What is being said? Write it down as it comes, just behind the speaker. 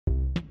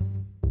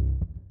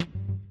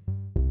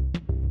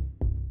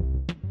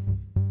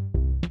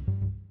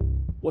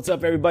What's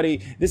up,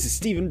 everybody? This is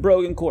Stephen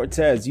Brogan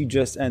Cortez. You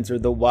just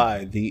entered the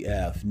Why the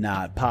F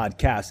Not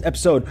podcast,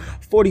 episode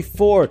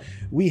 44.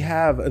 We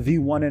have the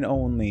one and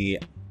only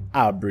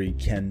Aubrey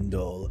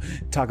Kendall.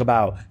 Talk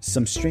about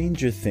some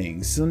Stranger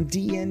Things, some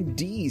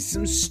D&D,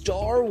 some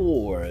Star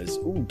Wars.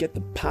 Ooh, get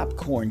the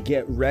popcorn,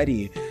 get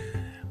ready.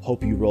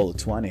 Hope you roll a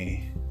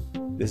 20.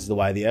 This is the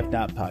Why the F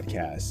Not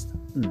podcast.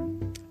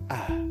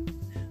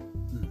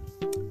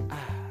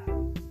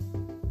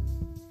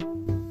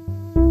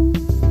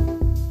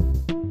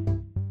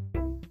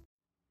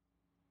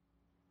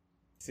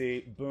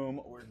 See,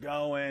 boom, we're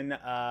going.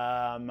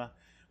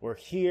 We're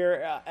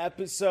here,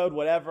 episode,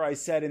 whatever I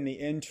said in the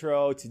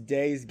intro.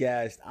 Today's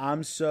guest,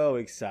 I'm so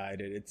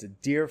excited. It's a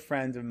dear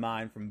friend of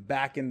mine from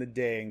back in the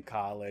day in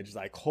college.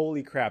 Like,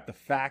 holy crap, the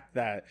fact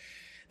that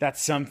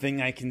that's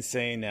something I can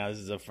say now. This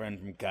is a friend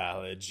from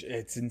college.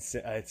 It's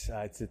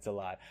a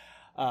lot.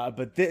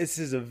 But this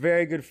is a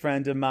very good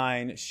friend of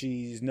mine.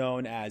 She's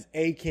known as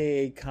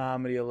AKA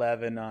Comedy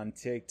 11 on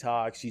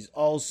TikTok. She's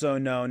also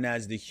known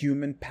as the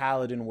human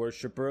paladin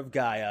worshiper of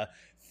Gaia,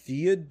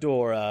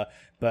 Theodora,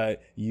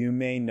 but you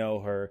may know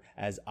her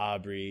as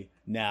Aubrey.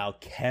 Now,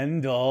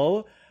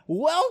 Kendall,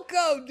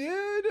 welcome,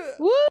 dude.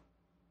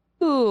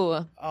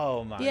 Woo!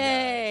 Oh my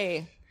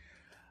Yay!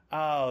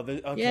 gosh.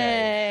 Okay.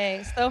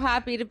 Yay! So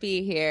happy to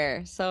be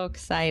here. So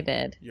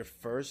excited.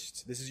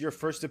 This is your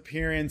first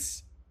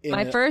appearance.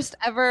 My first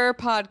ever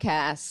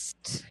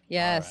podcast.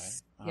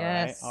 Yes.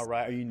 All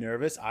right. Are you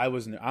nervous?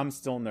 I'm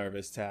still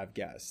nervous to have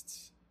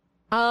guests.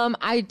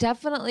 I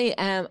definitely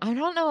am. I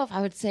don't know if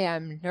I would say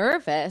I'm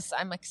nervous.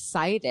 I'm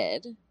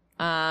excited.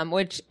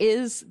 Which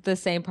is the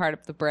same part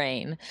of the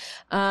brain.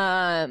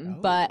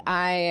 But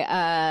I'm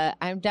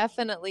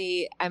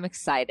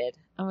excited.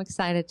 I'm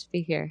excited to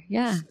be here.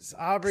 Yeah. So,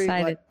 Aubrey,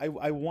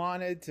 I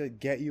wanted to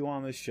get you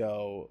on the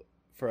show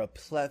for a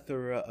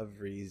plethora of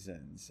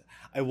reasons.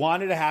 I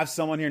wanted to have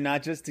someone here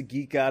not just to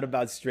geek out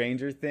about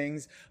Stranger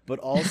Things, but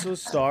also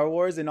Star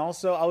Wars. And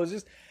also I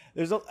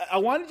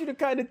wanted you to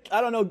kind of,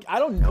 I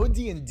don't know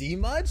D&D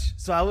much.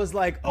 So I was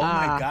like, oh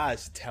my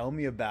gosh, tell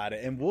me about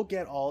it. And we'll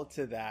get all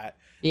to that.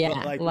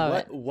 Yeah, but love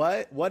it.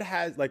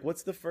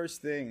 What's the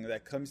first thing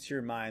that comes to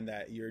your mind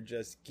that you're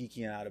just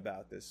geeking out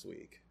about this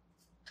week?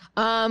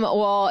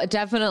 Well,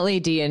 definitely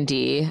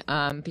D&D,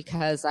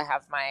 because I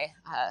have my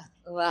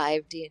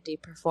live D&D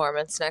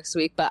performance next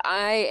week, but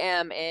I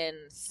am in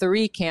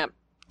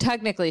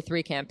technically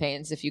three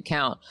campaigns if you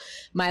count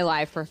my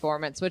live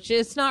performance, which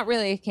is not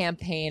really a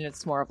campaign.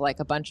 It's more of like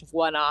a bunch of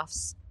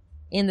one-offs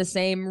in the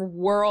same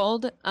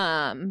world.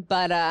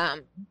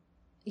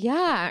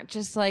 Yeah,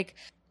 just like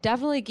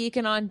definitely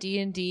geeking on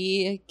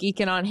D&D,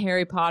 geeking on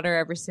Harry Potter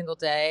every single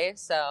day.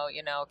 So,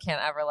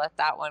 can't ever let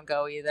that one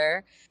go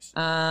either.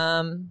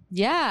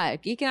 Yeah,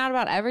 geeking out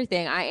about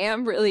everything. I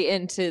am really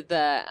into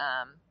the,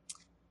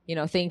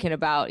 thinking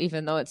about,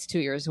 even though it's 2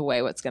 years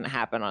away, what's going to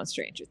happen on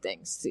Stranger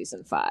Things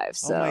season 5.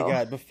 So, oh my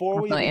God,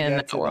 before we even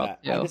get to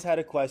that, too. I just had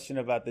a question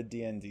about the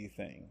D&D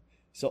thing.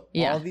 So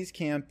all these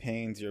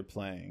campaigns you're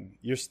playing,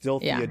 you're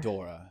still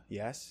Theodora,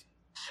 yes?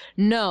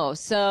 No,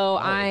 so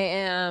I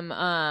am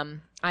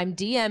I'm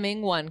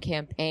DMing one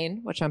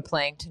campaign, which I'm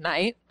playing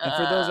tonight. And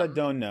for those that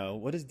don't know,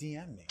 what does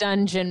DM mean?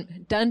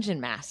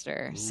 Dungeon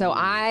Master. Ooh. So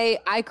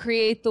I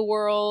create the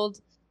world.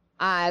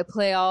 I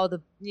play all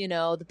the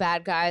the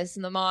bad guys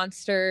and the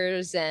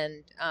monsters,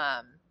 and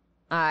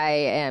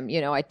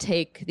I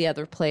take the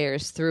other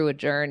players through a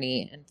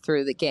journey and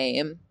through the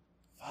game.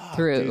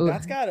 Dude,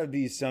 that's got to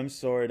be some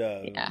sort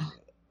of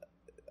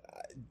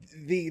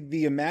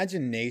the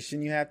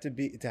imagination you have to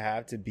be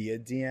a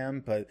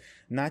DM, but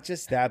not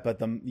just that,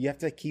 but you have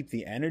to keep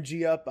the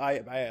energy up. I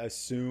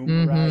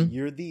assume, right?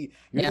 You're the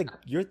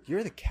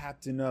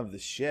captain of the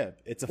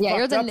ship. It's a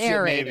you're the up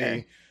narrator. Ship,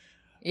 maybe.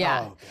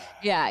 Yeah. Oh,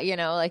 yeah.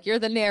 You're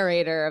the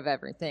narrator of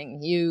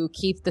everything. You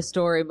keep the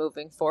story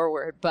moving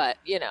forward, but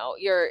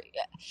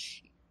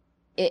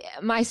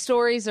my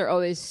stories are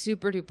always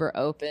super duper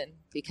open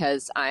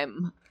because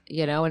I'm,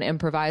 an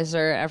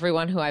improviser.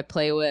 Everyone who I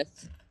play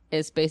with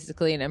is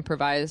basically an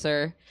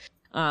improviser,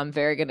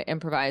 very good at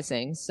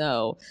improvising.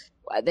 So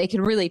they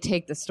can really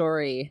take the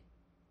story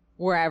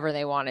wherever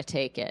they want to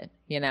take it,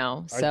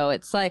 So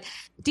it's like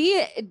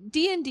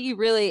D&D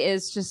really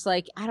is just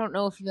like, I don't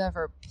know if you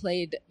ever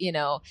played,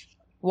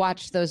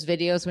 watched those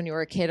videos when you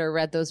were a kid or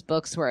read those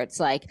books where it's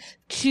like,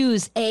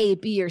 choose A,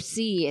 B, or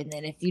C. And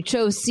then if you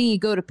chose C,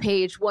 go to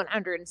page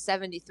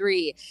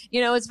 173.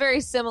 It's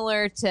very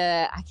similar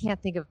to, I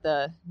can't think of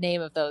the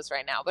name of those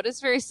right now, but it's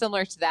very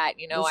similar to that.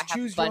 I have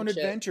Choose Your Own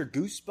Adventure,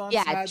 Goosebumps.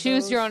 Yeah,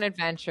 Choose Your Own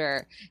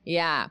Adventure.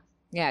 Yeah.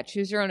 Yeah,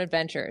 choose your own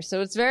adventure.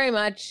 So it's very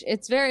much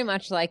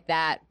like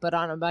that, but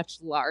on a much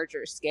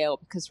larger scale,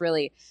 because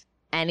really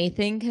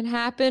anything can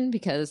happen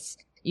because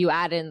you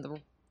add in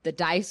the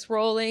dice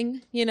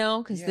rolling,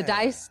 because the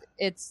dice,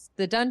 it's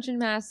the dungeon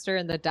master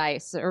and the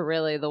dice are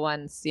really the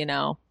ones,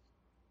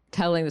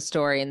 telling the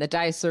story, and the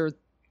dice are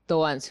the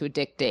ones who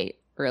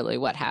dictate really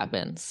what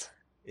happens.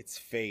 It's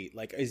fate.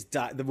 Like,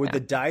 with the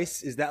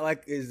dice, is that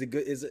like, is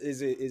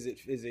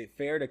it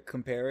fair to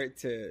compare it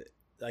to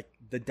like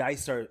the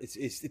dice are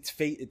it's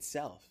fate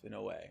itself in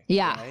a way.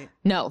 Yeah, right?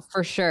 no,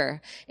 for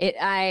sure.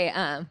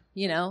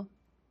 You know,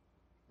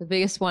 the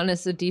biggest one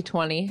is the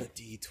D20.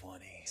 The D20.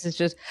 It's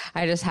just,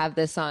 I just have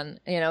this on,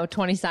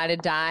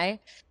 20-sided die.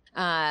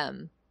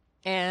 And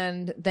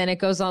then it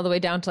goes all the way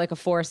down to like a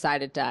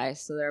 4-sided die.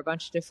 So there are a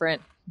bunch of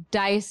different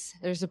dice.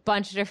 There's a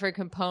bunch of different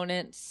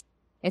components.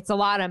 It's a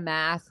lot of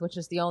math, which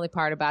is the only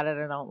part about it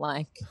I don't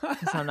like,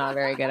 because I'm not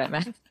very good at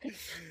math.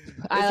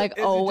 I have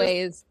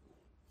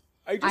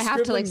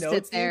to like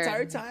sit there the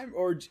entire time,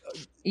 or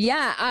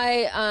yeah,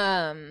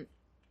 I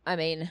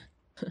mean,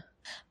 I'm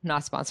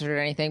not sponsored or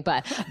anything,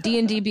 but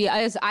D&D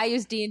I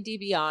use D&D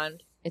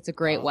Beyond. It's a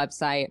great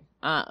website.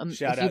 Shout if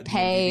you out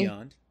pay, D&D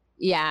Beyond.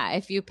 Yeah,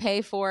 if you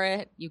pay for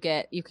it, you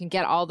can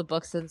get all the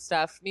books and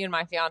stuff. Me and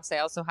my fiance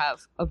also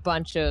have a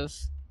bunch of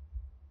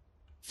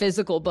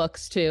physical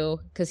books too,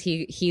 because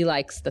he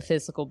likes the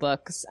physical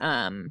books.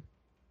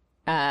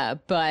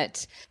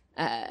 But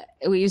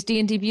we use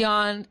D&D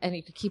Beyond, and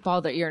you could keep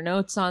all your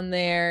notes on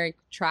there. You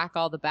could track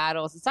all the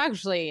battles. It's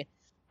actually,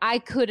 I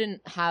played it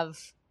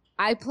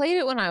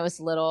when I was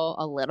a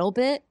little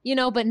bit,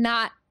 but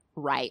not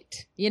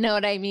right. You know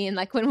what I mean?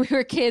 Like when we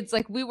were kids,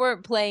 like we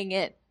weren't playing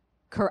it.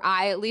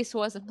 I at least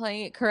wasn't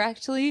playing it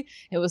correctly.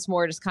 It was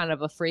more just kind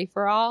of a free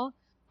for all.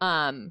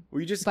 Well,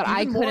 you just, but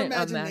I couldn't more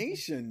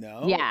imagination,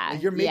 though. Yeah,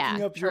 like you're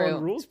making up your true.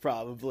 own rules,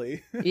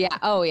 probably. Yeah.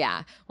 Oh,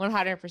 yeah.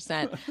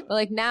 100%. But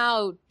like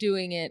now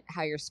doing it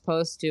how you're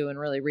supposed to and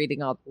really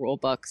reading all the rule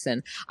books,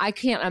 and I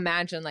can't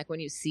imagine like when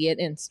you see it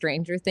in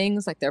Stranger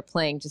Things, like they're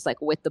playing just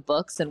like with the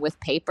books and with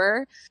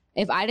paper.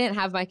 If I didn't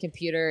have my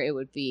computer, it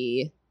would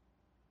be,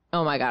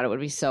 oh my God, it would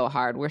be so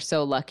hard. We're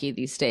so lucky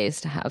these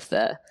days to have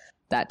that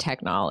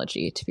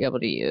technology to be able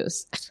to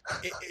use.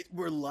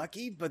 We're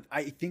lucky, but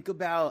I think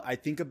about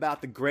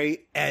the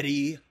great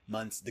Eddie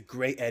Munson.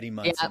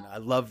 Yep. I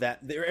love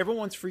that.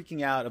 Everyone's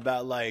freaking out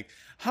about like,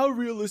 how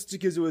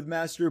realistic is it with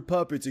Master of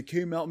Puppets? It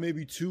came out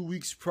maybe 2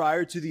 weeks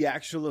prior to the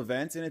actual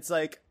event, and it's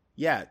like,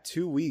 yeah,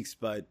 2 weeks,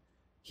 but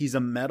he's a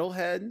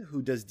metalhead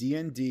who does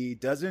D&D,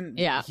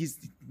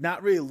 he's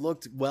not really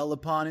looked well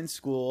upon in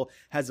school,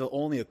 has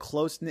only a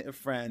close knit of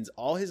friends.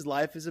 All his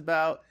life is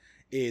about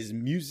is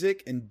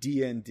music and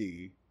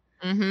D&D.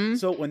 Mm-hmm.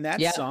 So when that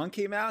song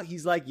came out,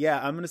 he's like, yeah,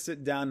 I'm going to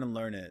sit down and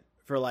learn it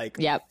for like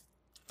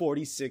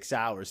 46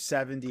 hours,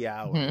 70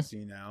 hours,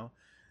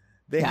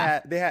 They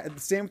had the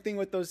same thing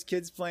with those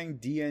kids playing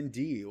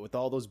D&D with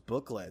all those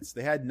booklets.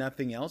 They had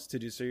nothing else to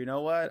do. So you know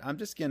what? I'm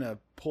just going to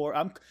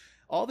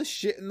all the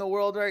shit in the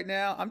world right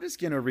now. I'm just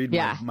going to read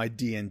my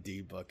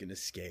D&D book and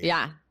escape.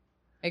 Yeah.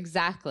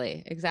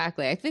 Exactly. I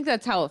think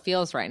that's how it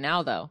feels right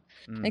now, though.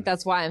 I think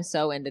that's why I'm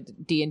so into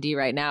D&D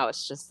right now.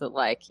 It's just that,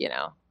 like,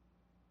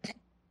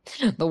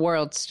 the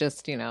world's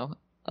just, a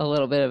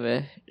little bit of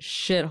a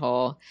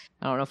shithole.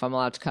 I don't know if I'm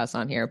allowed to cuss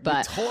on here,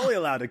 but you're totally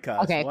allowed to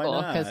cuss. Okay, why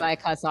cool, not? because I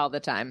cuss all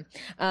the time.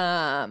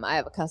 I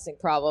have a cussing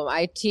problem.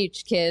 I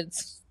teach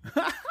kids,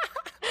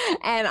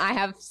 and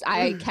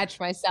I catch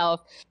myself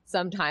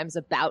sometimes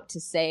about to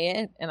say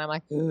it, and I'm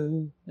like,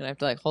 and I have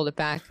to like hold it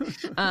back.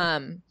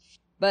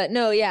 But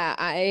no, yeah,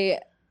 I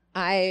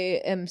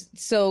am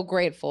so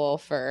grateful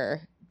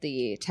for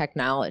the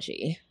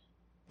technology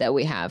that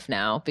we have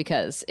now,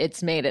 because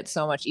it's made it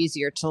so much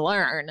easier to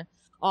learn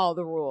all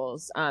the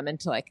rules, and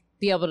to like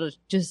be able to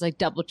just like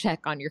double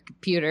check on your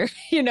computer,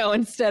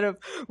 instead of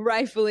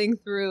rifling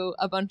through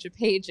a bunch of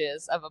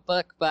pages of a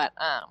book. But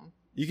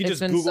you can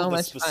just Google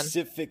the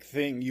specific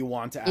thing you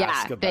want to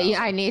ask about.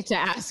 Yeah, I need to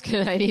ask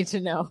and I need to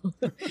know,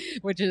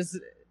 which is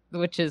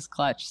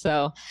clutch.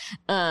 So,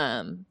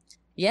 I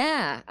have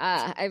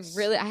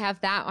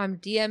that. I'm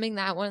DMing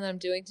that one that I'm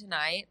doing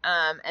tonight.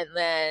 And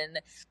then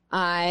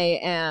I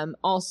am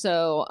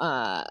also,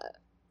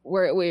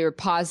 we were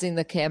pausing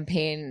the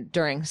campaign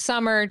during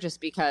summer just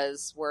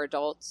because we're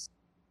adults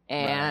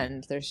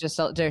and there's just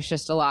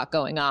a lot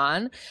going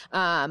on.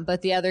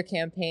 But the other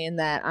campaign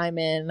that I'm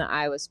in,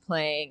 I was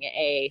playing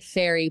a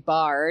fairy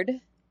bard.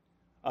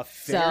 A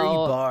fairy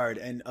bard,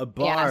 and a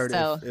bard,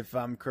 if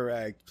I'm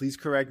correct. Please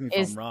correct me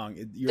if I'm wrong.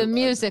 The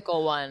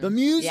musical one. The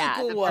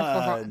musical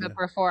one. The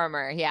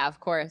performer. Yeah, of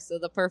course. So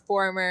the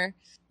performer,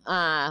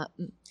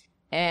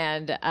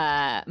 and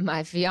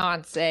my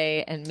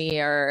fiance and me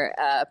are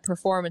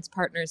performance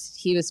partners.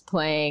 He was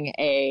playing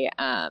a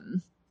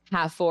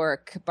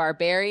half-orc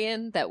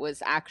barbarian that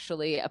was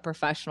actually a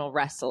professional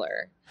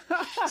wrestler.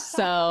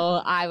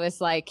 So I was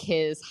like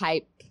his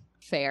hype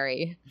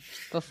fairy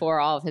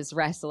before all of his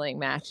wrestling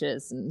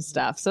matches and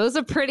stuff. So it was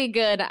I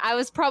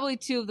was probably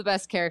two of the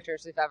best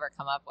characters we've ever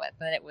come up with,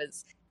 and it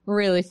was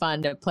really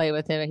fun to play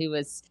with him. I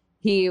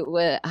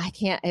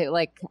can't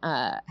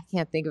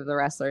think of the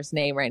wrestler's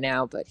name right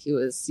now, but he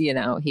was,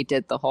 he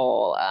did the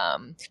whole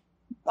the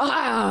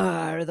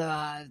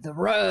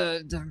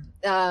road,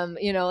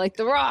 like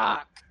The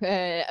Rock.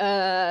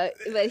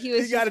 But he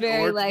was just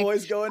very like,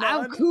 voice going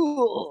I'm on.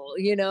 cool,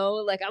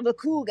 like I'm the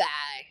cool guy.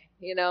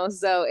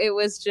 So it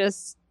was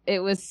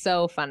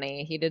so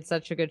funny. He did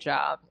such a good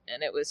job,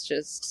 and it was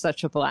just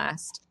such a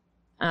blast.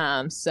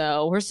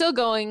 So we're still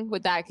going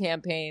with that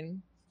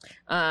campaign.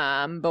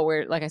 But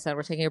we're, like I said,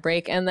 we're taking a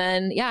break. And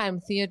then, yeah, I'm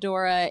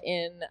Theodora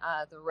in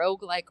the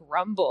Roguelike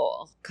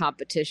Rumble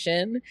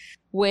competition,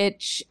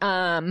 which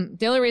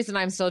the only reason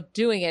I'm still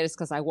doing it is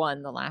because I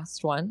won the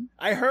last one.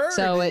 I heard.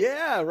 So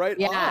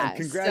right on.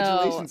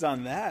 Congratulations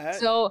on that.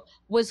 So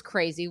was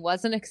crazy.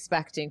 Wasn't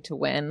expecting to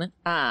win.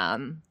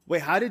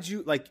 Wait, how did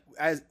you, like,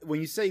 when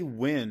you say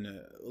win,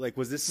 like,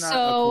 was this not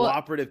a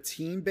cooperative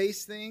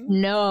team-based thing?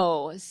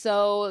 No.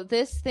 So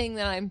this thing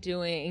that I'm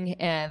doing,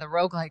 the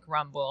Roguelike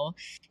Rumble,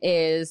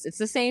 it's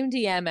the same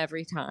DM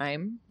every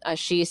time.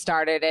 She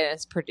started it and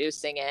is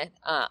producing it.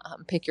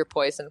 Pick Your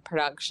Poison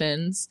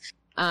Productions.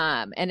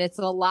 And it's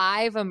a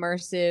live,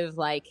 immersive,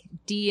 like,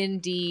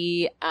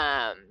 D&D,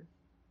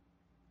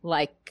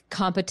 like,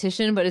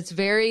 competition, but it's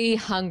very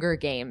Hunger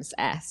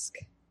Games-esque.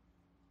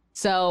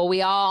 So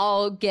we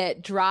all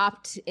get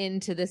dropped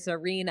into this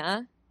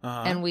arena,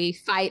 and we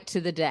fight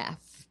to the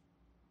death.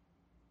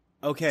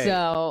 Okay.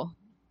 So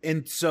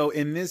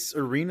in this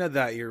arena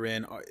that you're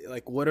in,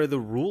 like, what are the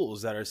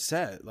rules that are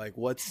set? Like,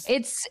 what's...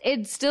 It's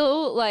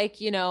still,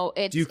 like, you know...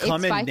 Do you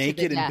come in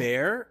naked and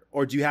bare,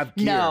 or do you have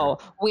gear? No,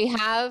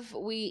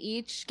 we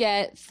each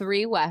get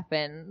 3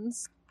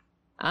 weapons.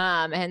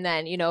 And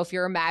then, you know, if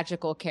you're a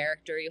magical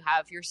character, you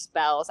have your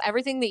spells,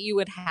 everything that you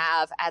would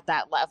have at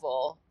that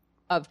level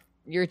of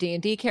your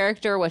D&D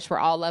character, which we're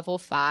all level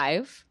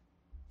 5.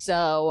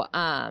 So,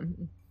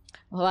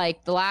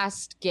 like the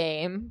last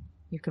game,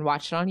 you can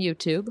watch it on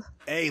YouTube.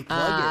 Hey,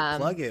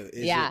 plug it.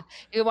 You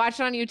can watch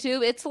it on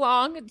YouTube. It's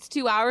long. It's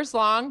 2 hours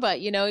long,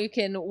 but, you know, you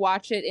can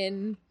watch it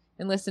and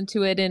listen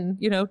to it in,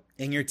 you know,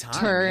 in your time,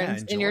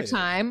 turns in your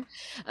time.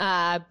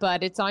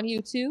 But it's on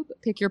YouTube.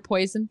 Pick Your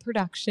Poison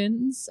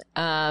Productions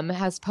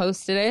has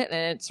posted it,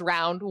 and it's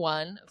round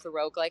 1 of the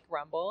Roguelike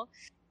Rumble.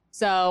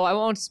 So I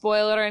won't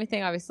spoil it or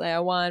anything. Obviously, I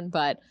won,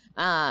 but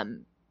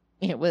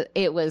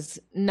it was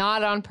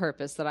not on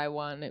purpose that I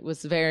won. It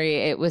was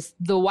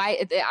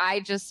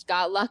I just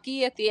got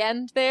lucky at the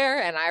end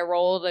there, and I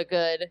rolled I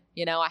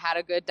had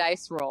a good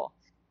dice roll.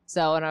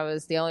 So, and I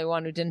was the only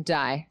one who didn't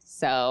die.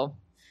 So,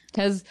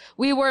 because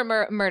we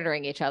weren't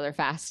murdering each other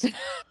fast.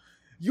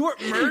 You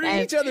weren't murdering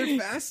each other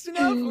fast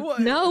enough?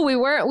 What? No, we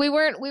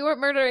weren't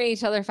murdering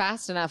each other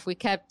fast enough. We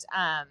kept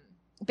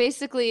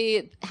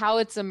basically how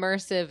it's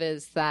immersive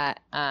is that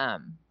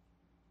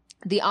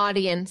the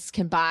audience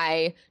can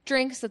buy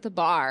drinks at the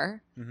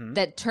bar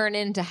that turn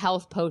into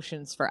health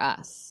potions for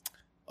us.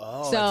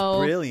 Oh, so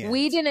that's brilliant.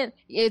 We didn't,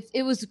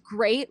 it was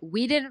great.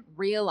 We didn't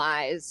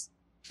realize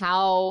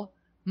how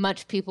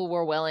much people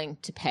were willing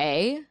to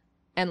pay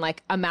and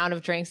like amount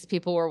of drinks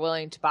people were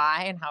willing to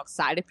buy and how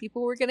excited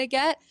people were going to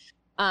get.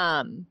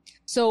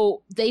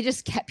 So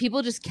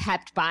people just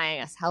kept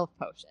buying us health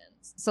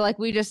potions. So like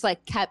we just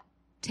like kept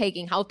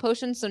taking health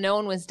potions, so no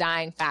one was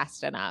dying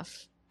fast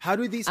enough. How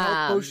do these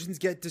health potions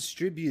get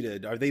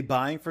distributed? Are they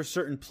buying for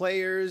certain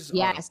players?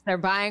 Yes, they're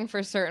buying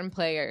for certain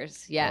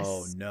players. Yes.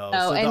 Oh no!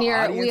 So and the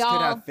audience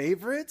could have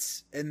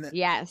favorites.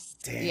 Yes.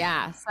 Damn.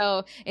 Yeah.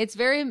 So it's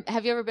very.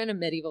 Have you ever been to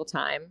Medieval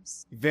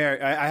Times? Very.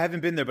 I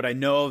haven't been there, but I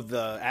know of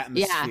the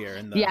atmosphere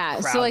and the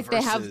crowd So like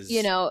versus... they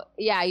have,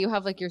 you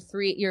have like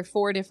your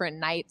 4 different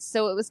knights.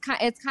 So it's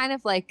kind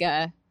of like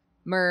a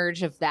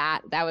merge of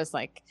that. That was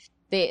like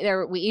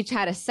we each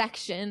had a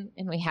section,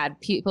 and we had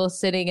people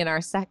sitting in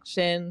our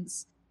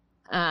sections.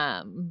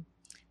 And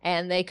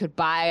they could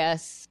buy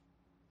us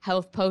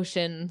health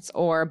potions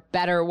or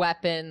better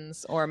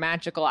weapons or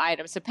magical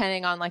items,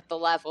 depending on like the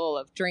level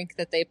of drink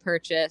that they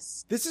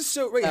purchase. This is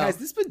has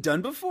this been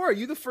done before? Are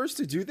you the first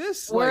to do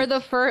this? We're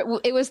the first.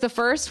 It was the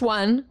first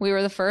one. We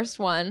were the first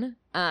one.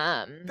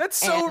 That's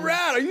so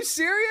rad. Are you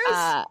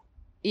serious?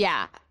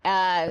 Yeah.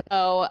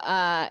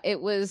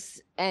 It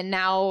was, and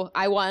now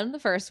I won the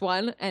first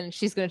one, and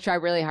she's going to try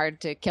really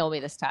hard to kill me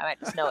this time. I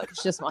just know it.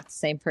 She just wants the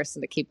same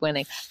person to keep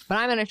winning, but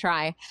I'm going to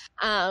try.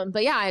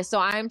 But yeah, so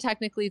I'm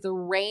technically the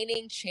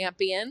reigning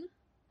champion.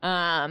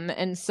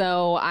 And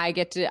so I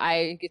get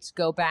to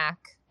go back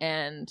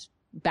and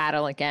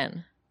battle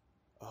again.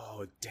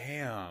 Oh,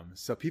 damn.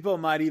 So people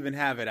might even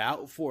have it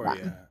out for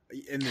you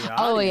in the audience.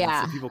 Oh,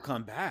 yeah. So people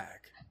come back.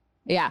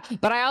 Yeah,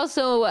 but I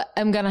also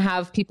am going to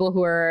have people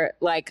who are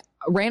like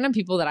random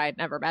people that I'd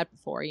never met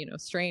before,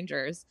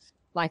 strangers,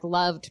 like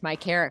loved my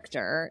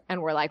character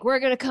and were like, we're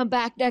going to come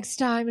back next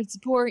time and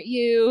support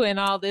you and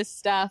all this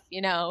stuff,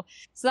 So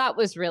that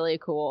was really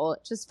cool.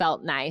 It just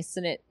felt nice.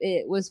 And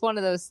it was one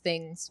of those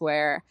things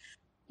where,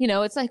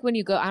 it's like when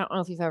you go, I don't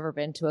know if you've ever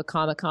been to a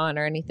Comic-Con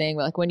or anything,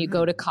 but like when you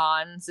go to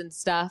cons and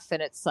stuff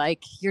and it's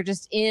like you're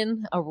just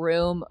in a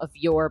room of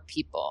your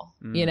people,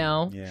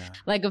 Yeah.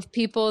 Like of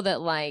people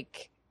that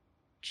like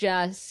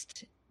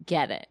just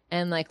get it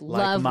and like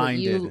love what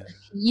you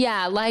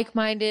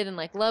like-minded and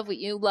like love what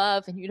you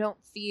love, and you don't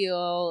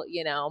feel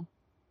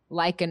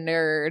like a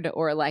nerd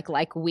or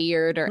like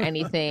weird or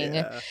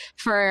anything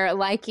for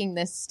liking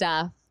this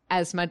stuff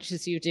as much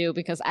as you do,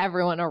 because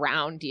everyone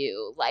around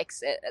you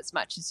likes it as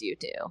much as you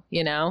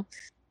do,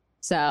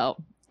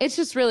 so it's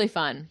just really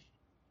fun.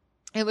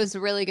 It was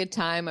a really good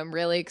time. I'm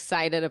really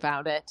excited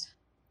about it.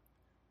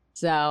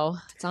 So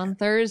it's on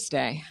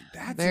Thursday.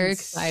 That's very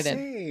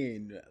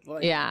insane. excited.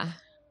 Like, Yeah.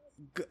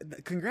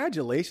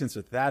 Congratulations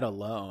with that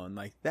alone.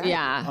 Like that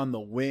on the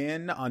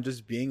win, on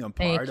just being a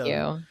part Thank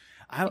you.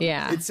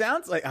 Yeah. It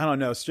sounds like, I don't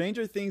know,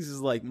 Stranger Things is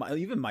like,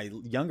 even my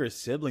younger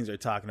siblings are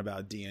talking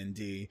about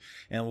D&D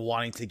and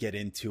wanting to get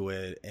into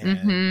it.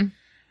 And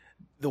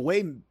the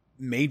way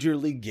Major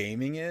League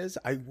Gaming is,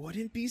 I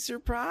wouldn't be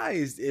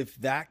surprised if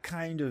that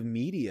kind of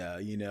media,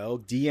 you know,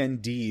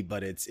 D&D,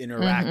 but it's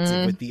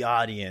interactive with the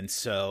audience.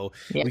 So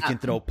we can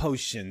throw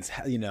potions,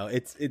 you know,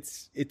 it's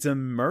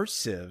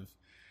immersive.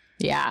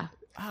 Yeah.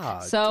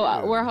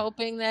 So we're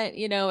hoping that,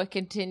 you know, it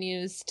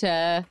continues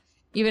to,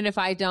 even if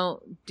I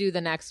don't do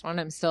the next one,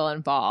 I'm still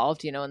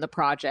involved, you know, in the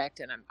project.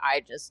 And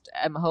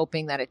I'm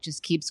hoping that it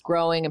just keeps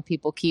growing and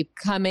people keep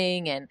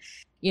coming, and,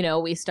 you know,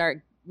 we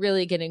start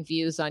really getting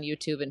views on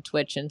YouTube and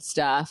Twitch and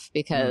stuff,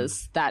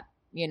 because that,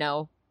 you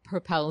know,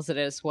 propels it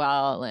as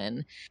well.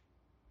 And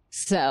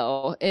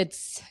so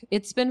it's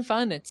been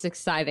fun. It's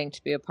exciting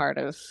to be a part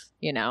of,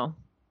 you know,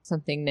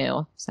 something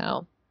new. So,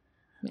 all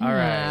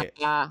right.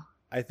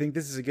 I think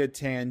this is a good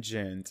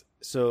tangent.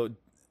 So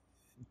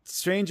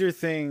Stranger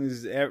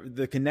Things,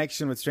 the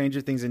connection with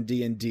Stranger Things and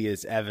D&D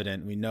is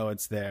evident. We know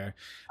it's there.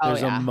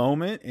 There's a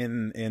moment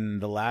in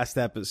the last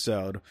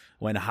episode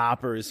when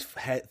Hopper is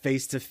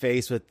face to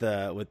face with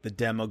the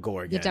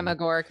Demogorgon. The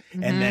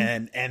Demogorgon.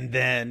 And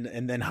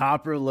then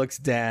Hopper looks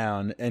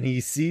down and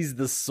he sees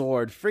the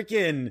sword.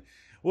 Freaking,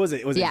 what was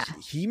it? Was it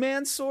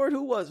He-Man's sword?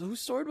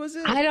 Whose sword was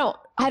it? I don't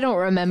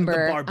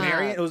remember. The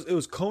Barbarian. It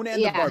was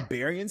Conan the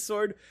Barbarian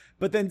sword.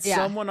 But then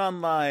someone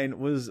online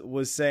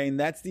was saying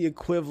that's the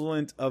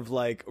equivalent of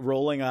like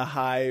rolling a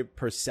high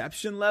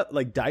perception level,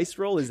 like dice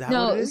roll. Is that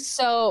what it is?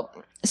 So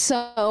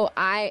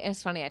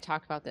it's funny. I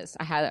talked about this.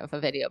 I had a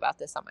video about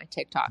this on my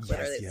TikTok,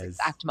 literally this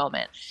exact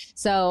moment.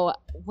 So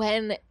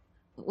when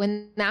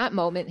that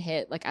moment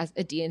hit, like as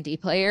a D&D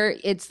player,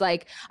 it's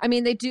like, I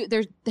mean, they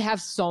have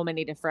so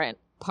many different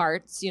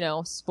parts, you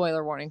know,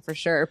 spoiler warning for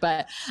sure,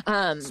 but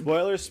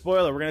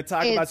spoiler, we're gonna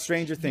talk about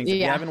Stranger Things. If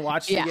you haven't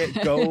watched it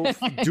yet, go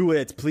do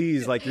it,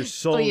 please. Like, your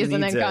soul needs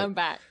and then it. Come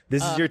back.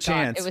 This is your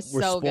chance. It was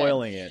we're so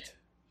spoiling good.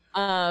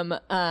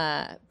 it.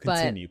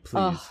 Continue,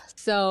 please.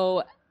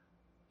 So,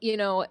 you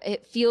know,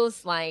 it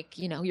feels like,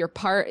 you know, your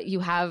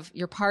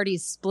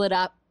party's split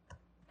up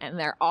and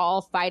they're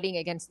all fighting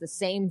against the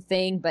same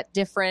thing but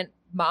different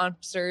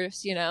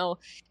monsters, you know,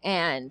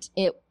 and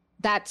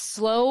that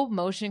slow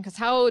motion, because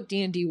how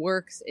D&D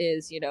works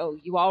is, you know,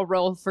 you all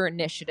roll for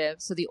initiative,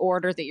 so the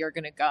order that you're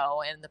going to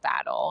go in the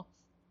battle.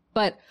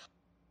 But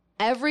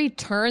every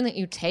turn that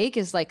you take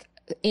is like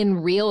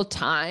in real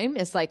time,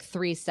 is like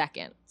 3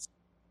 seconds.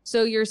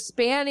 So you're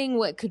spanning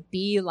what could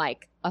be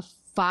like a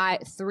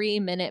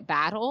 3-minute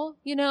battle,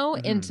 you know,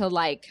 into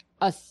like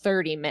a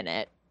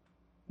 30-minute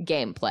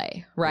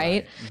gameplay,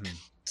 right?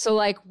 So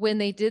like when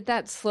they did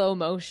that slow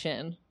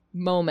motion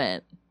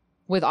moment,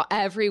 with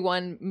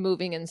everyone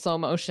moving in slow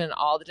motion,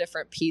 all the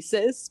different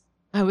pieces,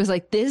 I was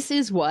like, this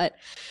is what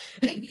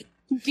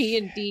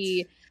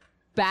D&D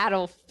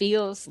battle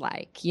feels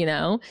like, you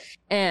know?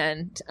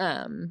 And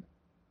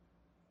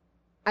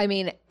I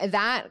mean,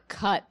 that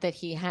cut that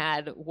he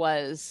had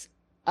was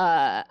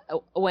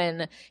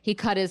when he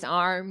cut his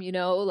arm, you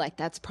know, like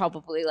that's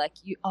probably like,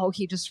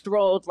 he just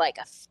rolled like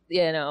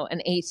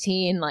an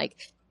 18,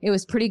 like it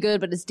was pretty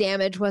good, but his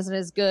damage wasn't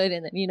as good.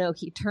 And then, you know,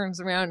 he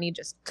turns around and he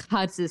just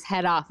cuts his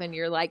head off and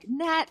you're like,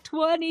 nat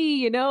 20,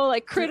 you know,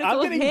 like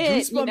critical hit,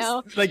 goosebumps, you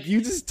know? Like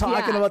you just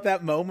talking about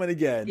that moment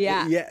again.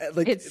 Yeah.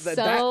 Like it's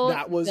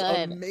that was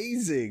good.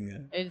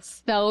 Amazing.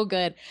 It's so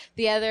good.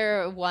 The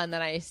other one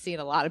that I've seen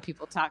a lot of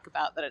people talk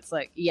about that it's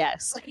like,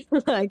 yes,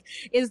 like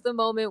is the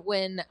moment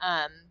when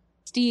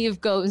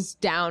Steve goes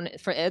down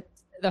for it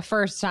the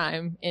first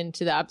time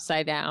into the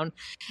Upside Down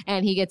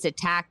and he gets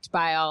attacked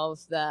by all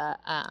of the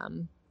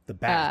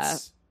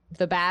bats.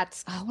 The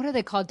bats. Oh, what are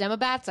they called?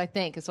 Demobats, I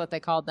think is what they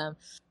called them.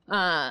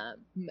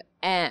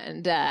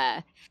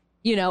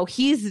 You know,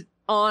 he's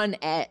on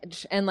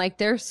edge. And like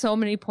there's so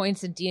many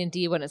points in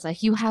D&D when it's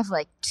like you have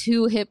like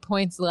 2 hit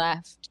points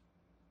left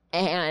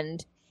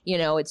and you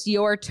know, it's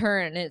your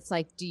turn and it's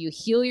like, do you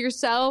heal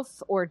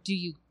yourself or do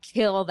you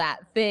kill that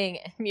thing?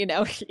 And you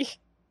know,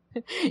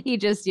 he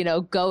just, you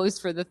know, goes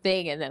for the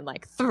thing and then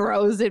like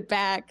throws it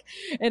back.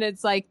 And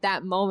it's like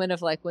that moment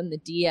of like when the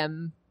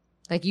DM,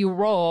 like you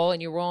roll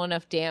and you roll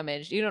enough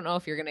damage, you don't know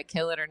if you're going to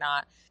kill it or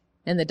not.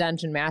 And the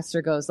dungeon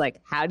master goes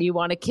like, how do you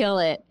want to kill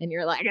it? And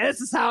you're like, this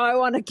is how I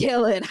want to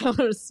kill it. I'm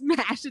going to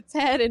smash its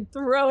head and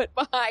throw it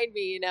behind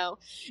me. You know,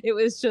 it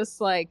was just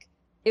like,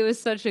 it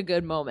was such a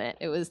good moment.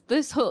 It was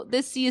this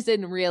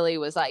season really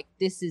was like,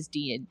 this is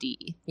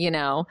D&D, you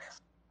know?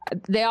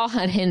 They all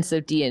had hints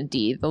of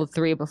D&D, the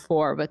 3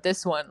 before, but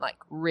this one like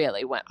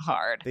really went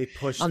hard. They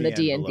pushed on the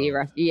D&D.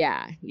 envelope.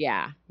 Yeah,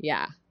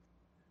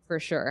 for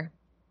sure.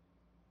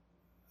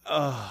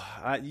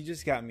 You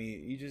just got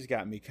me. You just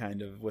got me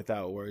kind of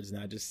without words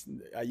now. Just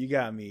you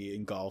got me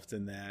engulfed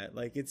in that.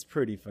 Like it's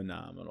pretty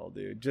phenomenal,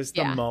 dude. Just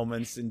the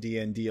moments in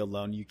D&D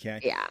alone, you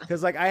can't. Yeah.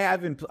 Because like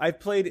I've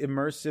played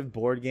immersive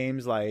board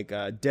games like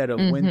Dead of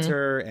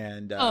Winter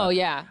and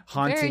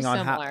Haunting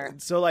on How.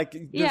 So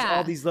like there's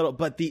all these little,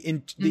 but the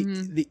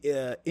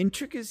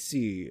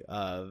intricacy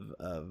of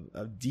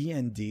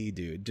D&D,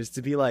 dude. Just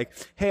to be like,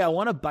 hey, I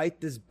want to bite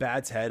this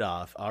bat's head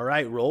off. All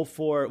right, roll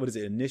for what is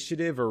it,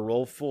 initiative or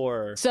roll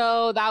for.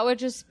 So that would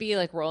just be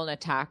like roll an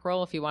attack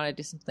roll if you want to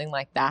do something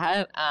like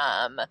that.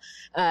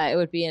 It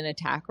would be an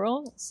attack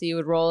roll. So you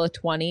would roll a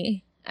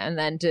 20, and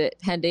then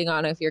depending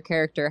on if your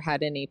character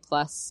had any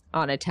plus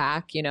on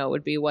attack, it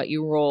would be what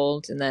you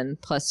rolled, and then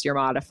plus your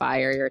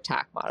modifier, your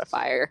attack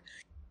modifier.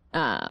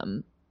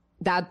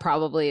 That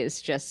probably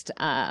is just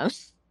a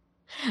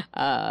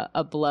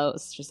blow.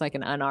 It's just like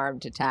an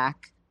unarmed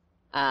attack.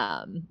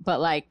 But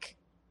like,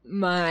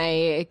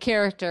 my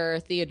character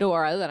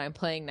Theodora that I'm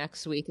playing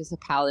next week is a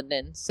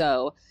paladin,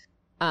 so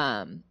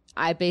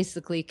I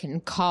basically can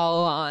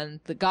call on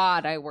the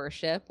god I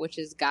worship, which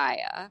is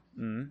Gaia,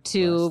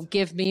 to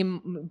give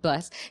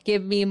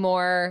me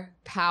more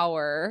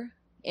power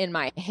in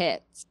my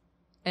hits.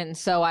 And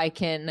so I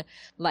can,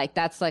 like,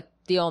 that's like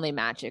the only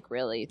magic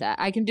really that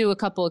I can do. A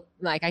couple,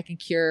 like I can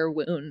cure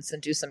wounds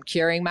and do some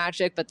curing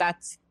magic, but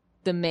that's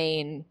the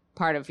main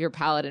part of your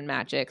paladin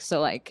magic. So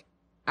like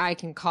I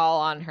can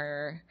call on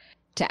her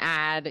to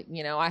add,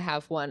 I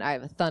have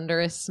a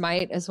thunderous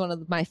smite as one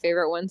of my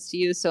favorite ones to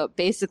use. So it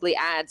basically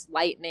adds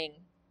lightning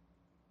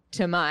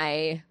to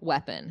my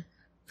weapon.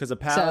 Because a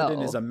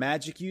paladin is a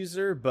magic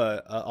user,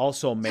 but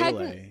also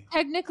melee.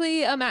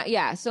 Technically,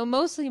 so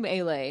mostly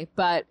melee,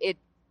 but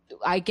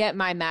I get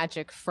my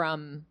magic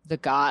from the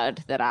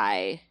god that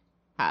I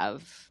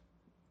have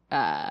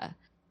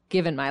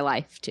given my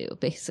life to,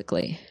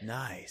 basically.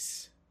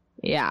 Nice.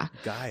 Yeah.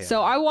 Gaia.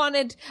 So I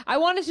wanted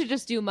to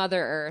just do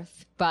Mother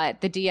Earth,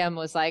 but the DM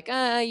was like,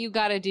 you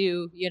got to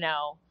do,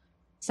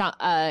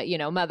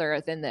 Mother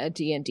Earth in the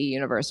D&D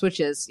universe, which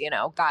is,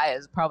 Gaia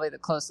is probably the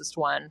closest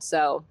one.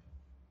 So,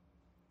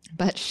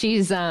 but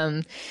she's,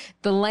 the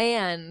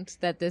land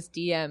that this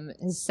DM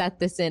has set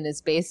this in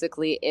is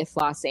basically if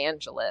Los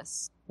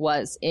Angeles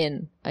was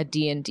in a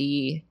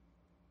D&D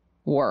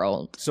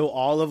world. So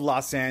all of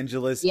Los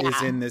Angeles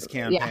is in this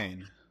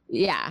campaign.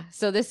 Yeah.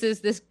 So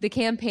the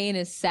campaign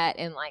is set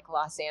in like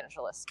Los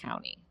Angeles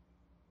County.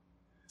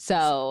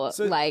 So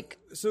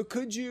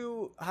could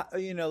you,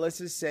 let's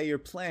just say you're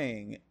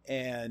playing,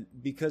 and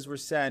because we're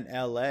set in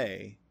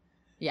LA,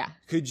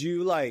 could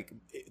you like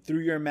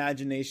through your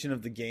imagination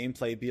of the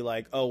gameplay be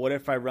like, oh, what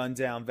if I run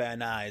down Van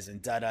Nuys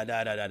and da da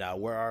da da da da?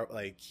 Where are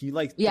like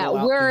throw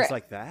out things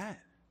like that?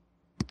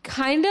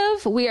 Kind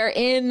of. We are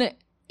in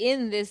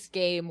this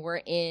game.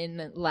 We're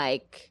in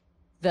like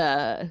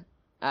the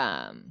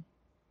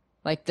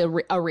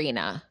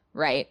arena,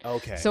 right?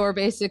 Okay. So we're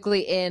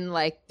basically in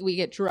like we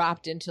get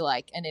dropped into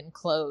like an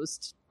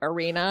enclosed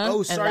arena.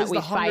 Oh, sorry, and that we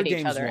the Hunger fight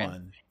Games each other one.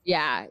 in.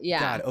 Yeah.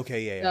 God,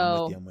 okay,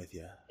 so, I'm with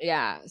you.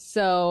 Yeah.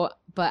 So,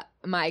 but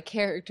my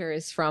character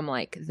is from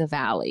like the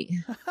valley.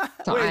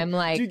 So Wait, I'm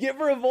like, do you give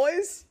her a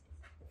voice?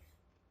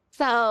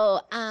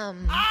 So,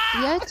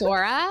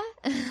 Theodora,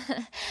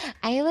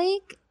 I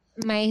like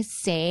my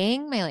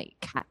saying, my like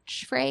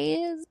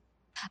catchphrase.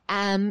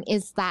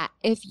 Is that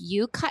if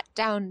you cut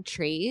down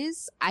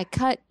trees, I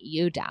cut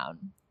you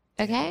down.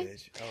 Okay?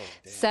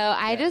 So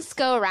I just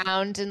go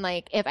around and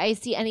like if I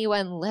see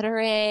anyone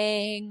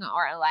littering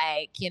or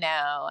like,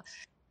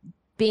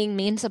 being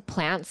mean to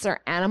plants or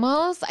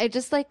animals, I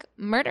just like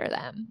murder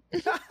them.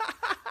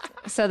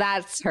 So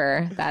that's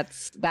her.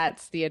 That's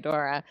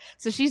Theodora.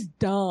 So she's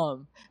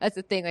dumb. That's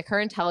the thing. Like her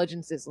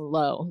intelligence is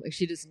low. Like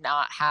she does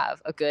not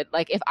have a good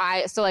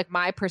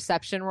my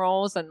perception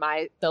rolls and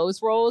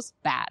those rolls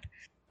bad.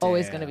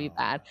 Always going to be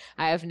bad.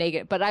 I have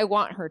negative, but I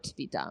want her to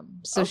be dumb.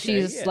 So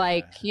she's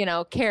like,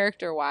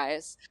 character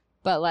wise,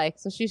 but like,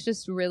 so she's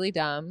just really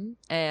dumb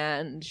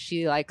and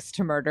she likes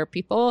to murder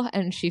people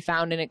and she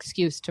found an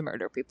excuse to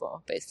murder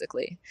people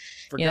basically.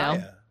 For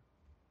Gaia.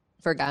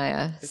 For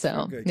Gaia. It's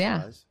so,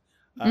 yeah.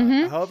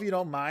 I hope you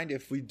don't mind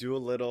if we do a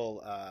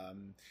little,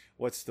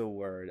 what's the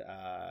word?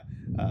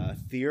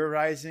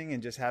 Theorizing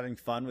and just having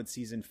fun with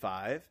season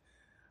 5.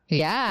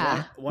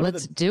 Yeah,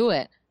 let's do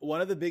it. One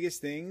of the biggest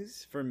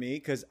things for me,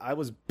 because I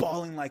was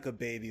bawling like a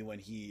baby when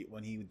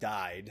he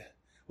died,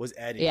 was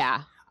Eddie.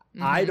 Yeah.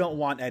 Mm-hmm. I don't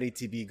want Eddie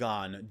to be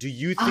gone. Do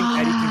you think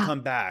Eddie can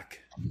come back?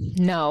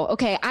 No.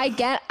 Okay. I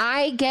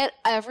get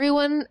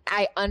everyone.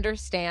 I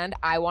understand.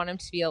 I want him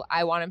to be able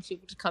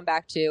to come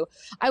back too.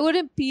 I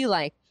wouldn't be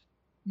like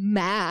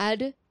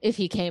mad if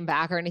he came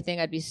back or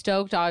anything. I'd be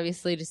stoked,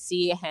 obviously, to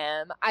see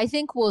him. I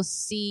think we'll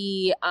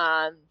see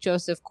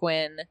Joseph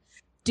Quinn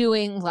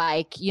doing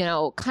like,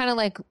 kind of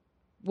like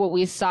what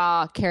we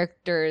saw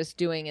characters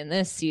doing in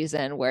this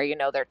season where,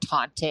 they're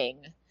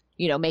taunting,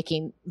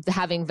 having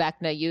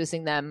Vecna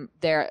using them,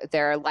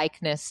 their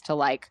likeness to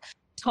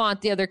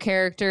taunt the other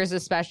characters,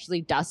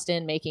 especially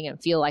Dustin, making him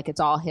feel like it's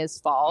all his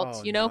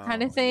fault,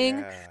 kind of thing.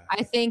 Yeah.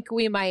 I think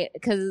we might,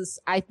 because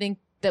I think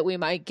that we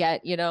might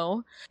get,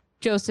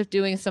 Joseph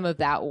doing some of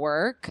that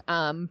work.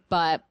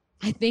 But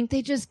I think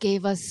they just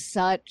gave us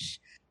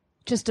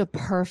just a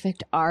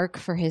perfect arc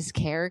for his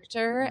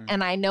character.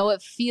 And I know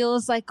it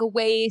feels like a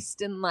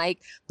waste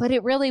but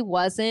it really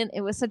wasn't.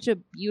 It was such a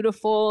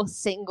beautiful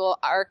single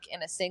arc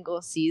in a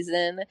single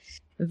season,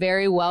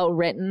 very well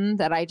written,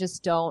 that I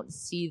just don't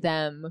see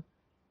them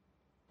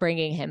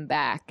bringing him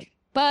back.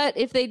 But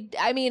if they,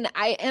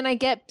 I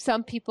get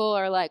some people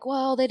are like,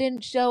 well, they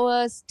didn't show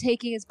us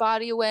taking his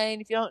body away.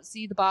 And if you don't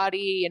see the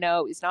body,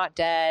 he's not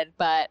dead.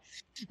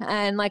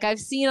 And I've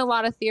seen a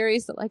lot of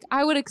theories that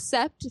I would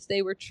accept if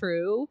they were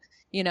true,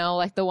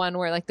 the one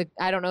where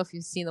I don't know if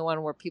you've seen the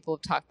one where people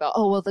have talked about,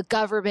 oh, well, the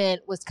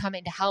government was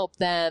coming to help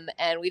them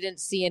and we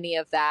didn't see any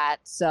of that.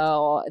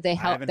 So they're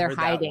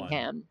hiding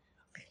him.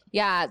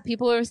 Yeah,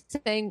 people are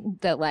saying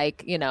that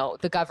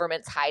the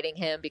government's hiding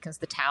him because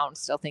the town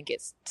still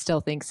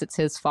thinks it's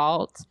his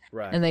fault,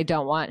 right? And they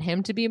don't want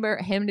him to be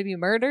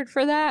murdered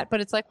for that. But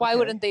it's why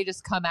wouldn't they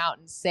just come out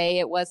and say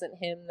it wasn't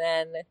him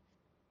then?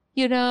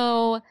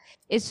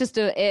 It's just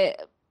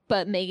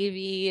but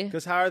maybe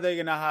because how are they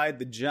going to hide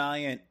the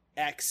giant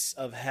X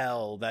of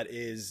hell that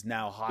is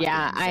now Hawkins?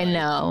 Yeah, I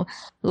know.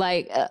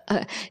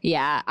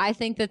 Yeah, I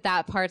think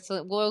that part's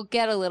we'll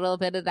get a little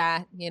bit of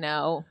that,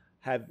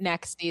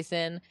 next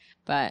season.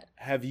 But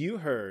have you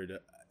heard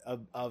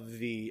of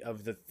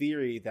the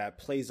theory that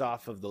plays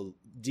off of the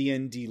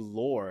D&D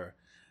lore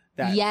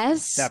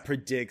that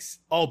predicts?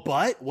 Oh,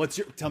 but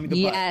tell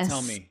me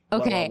tell me.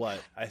 Okay. What?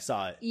 I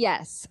saw it.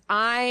 Yes,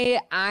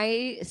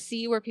 I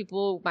see where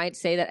people might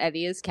say that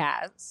Eddie is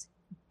Kaz,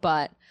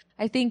 but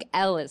I think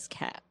Elle is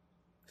Kat.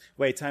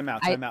 Wait, time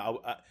out.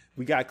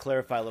 We got to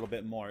clarify a little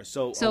bit more.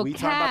 So are we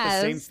talking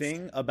about the same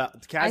thing?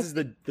 About Kaz is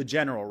the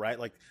general, right?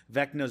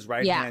 Vecna's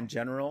right-hand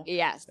general?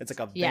 Yes. It's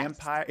a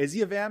vampire. Is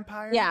he a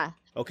vampire? Yeah.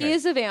 Okay. He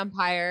is a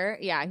vampire.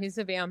 Yeah, he's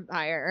a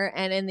vampire.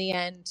 And in the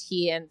end,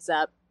 he ends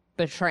up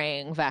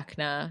betraying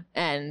Vecna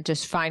and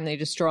just finally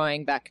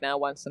destroying Vecna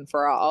once and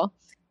for all.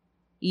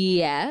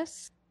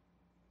 Yes.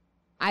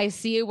 I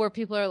see where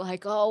people are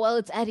like, oh, well,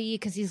 it's Eddie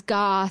because he's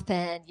goth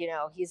and,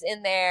 he's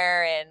in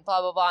there and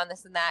blah, blah, blah, and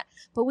this and that.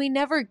 But we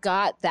never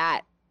got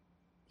that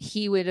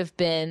he would have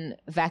been,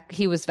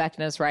 he was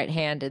Vecna's right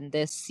hand in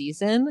this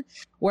season.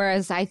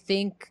 Whereas I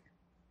think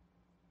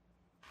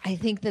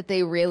that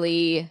they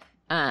really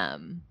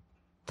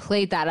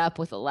played that up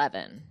with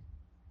 11.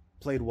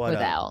 Played what with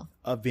up? Elle.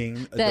 Of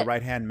being the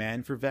right-hand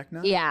man for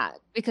Vecna? Yeah,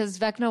 because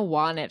Vecna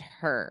wanted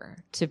her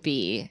to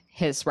be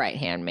his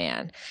right-hand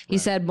man. He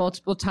said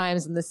multiple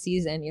times in the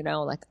season,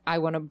 I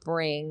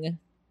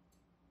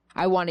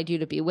wanted you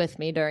to be with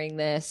me during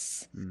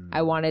this.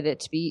 I wanted it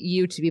to be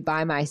you to be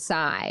by my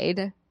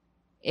side.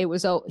 It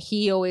was,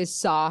 he always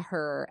saw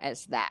her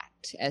as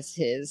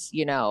his,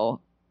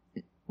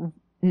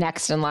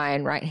 next in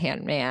line,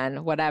 right-hand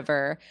man,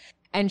 whatever.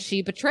 And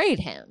she betrayed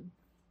him.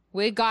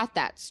 We got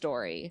that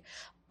story.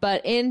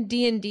 But in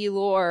D&D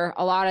lore,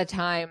 a lot of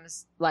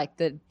times,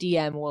 the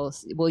DM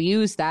will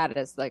use that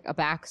as a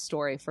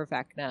backstory for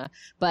Vecna.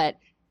 But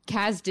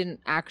Kaz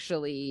didn't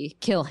actually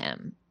kill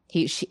him.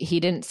 He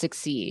didn't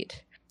succeed.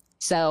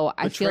 So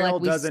I feel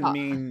like doesn't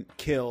mean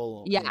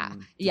kill. Yeah,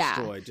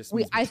 destroy, just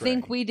means I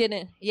think we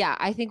didn't. Yeah,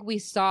 I think we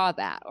saw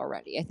that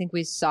already. I think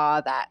we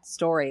saw that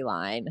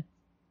storyline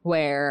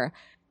where,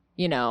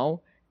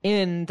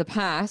 in the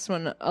past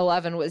when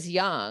 11 was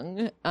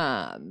young,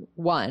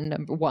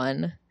 number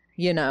one,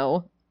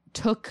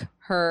 took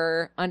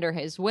her under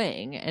his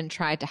wing and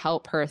tried to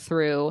help her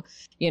through,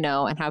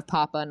 and have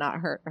Papa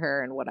not hurt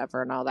her and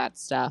whatever and all that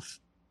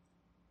stuff.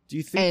 Do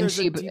you think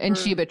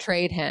she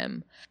betrayed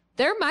him?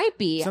 There might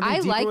be. I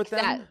like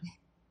that.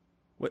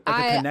 What,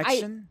 a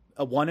connection?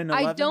 A 1 in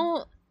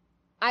 11?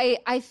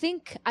 I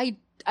think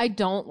I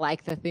don't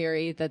like the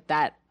theory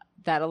that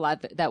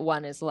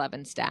 1 is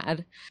 11's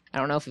dad. I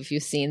don't know if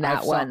you've seen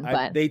that one,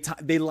 but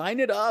they line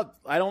it up.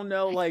 I don't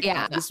know.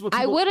 This is what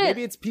people,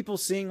 maybe it's people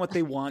seeing what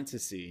they want to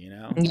see.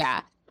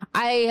 Yeah,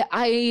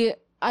 I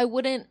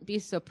wouldn't be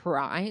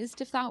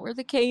surprised if that were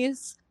the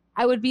case.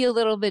 I would be a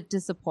little bit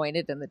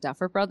disappointed in the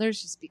Duffer Brothers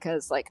just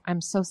because,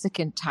 I'm so sick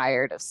and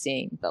tired of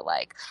seeing the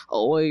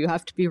you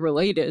have to be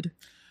related.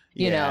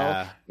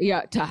 To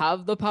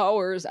have the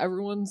powers,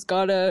 everyone's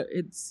gotta,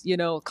 it's,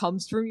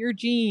 comes from your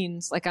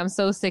genes. I'm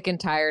so sick and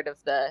tired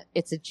of the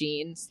it's a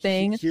genes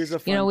thing. Here's a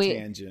fun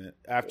tangent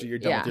after you're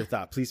done with your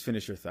thought. Please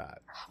finish your thought.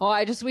 Oh,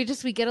 we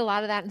get a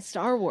lot of that in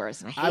Star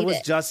Wars, and I hate it. I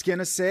was just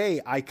gonna say,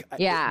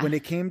 when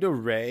it came to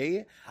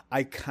Rey,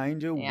 I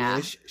kind of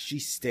wish she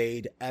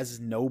stayed as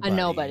nobody. A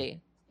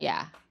nobody.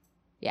 Yeah.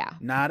 Yeah.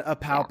 Not a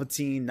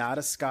Palpatine, not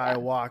a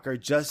Skywalker,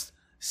 just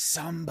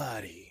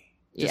somebody.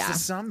 Just a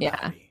somebody.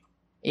 Yeah.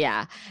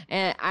 Yeah.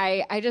 And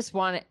I just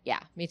wanted,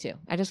 me too.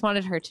 I just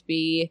wanted her to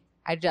be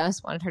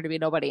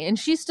nobody. And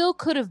she still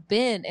could have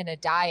been in a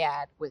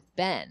dyad with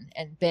Ben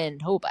and been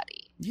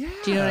nobody. Yeah.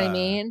 Do you know what I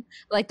mean?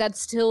 Like, that's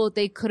still,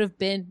 they could have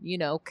been, you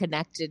know,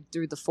 connected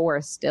through the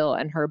Force still,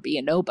 and her be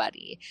a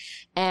nobody.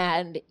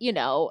 And, you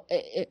know,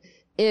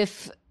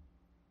 if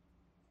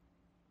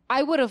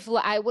I would have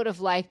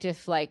liked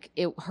if, like,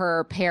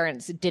 her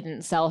parents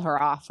didn't sell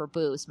her off for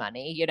booze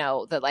money, you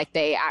know, that, like,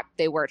 they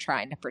were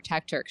trying to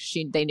protect her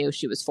because they knew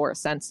she was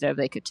Force sensitive.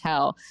 They could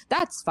tell.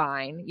 That's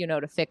fine, you know,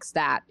 to fix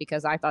that,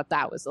 because I thought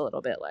that was a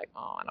little bit like,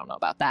 oh, I don't know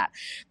about that.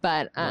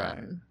 But,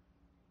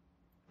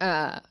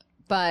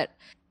 but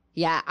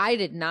yeah, I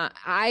did not.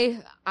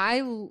 I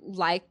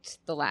liked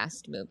the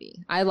last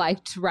movie. I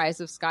liked Rise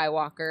of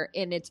Skywalker,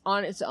 and it's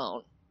on its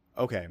own.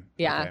 Okay.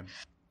 Yeah.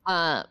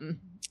 Okay.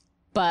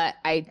 But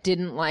I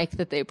didn't like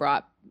that they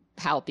brought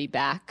Palpy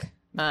back.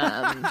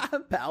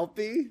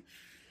 Palpy?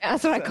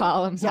 That's what I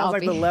call him. Sounds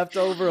Palpy. like the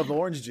leftover of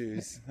orange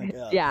juice. Like,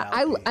 yeah,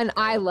 Palpy.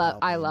 I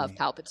love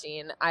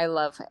Palpatine. I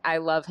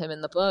love him in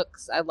the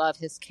books. I love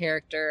his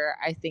character.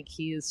 I think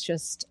he's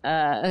just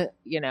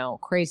you know,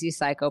 crazy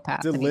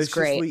psychopath. Deliciously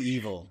and he's great.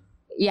 evil.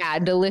 Yeah,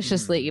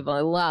 deliciously evil.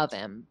 I love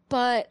him.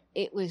 But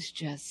it was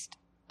just,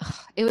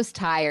 it was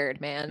tired,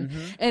 man.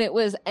 And it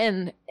was,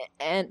 and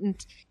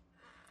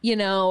you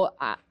know,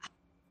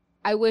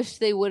 I wish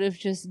they would have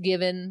just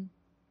given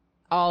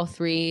all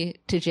three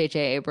to J.J.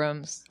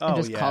 Abrams and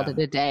just called it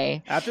a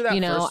day. After that, you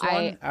know, first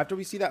one, after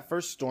we see that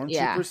first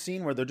stormtrooper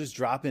scene where they're just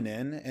dropping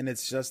in, and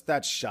it's just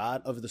that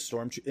shot of the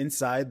stormtrooper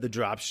inside the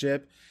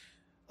dropship,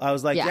 I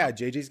was like, yeah,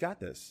 JJ's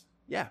got this.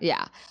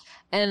 Yeah.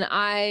 And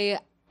I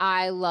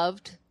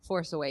loved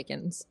Force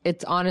Awakens.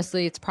 It's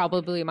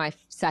probably my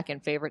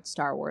second favorite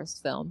Star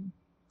Wars film.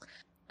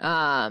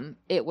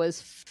 It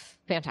was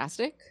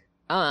fantastic.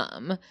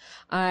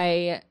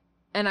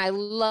 I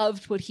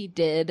loved what he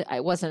did.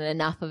 I wasn't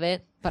enough of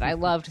it, but I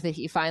loved that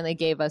he finally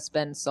gave us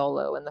Ben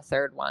Solo in the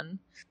third one.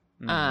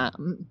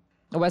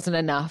 It wasn't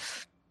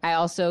enough. I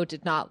also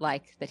did not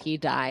like that he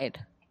died.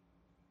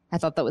 I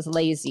thought that was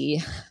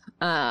lazy.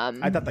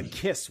 I thought the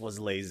kiss was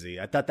lazy.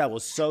 I thought that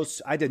was so.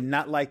 I did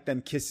not like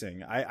them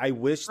kissing. I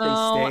wish they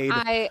stayed.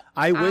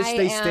 I wish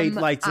they stayed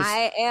like.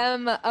 I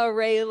am a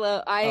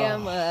Raylo.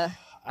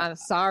 I'm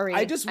sorry.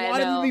 I just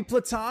wanted them to be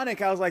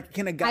platonic. I was like,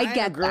 can a guy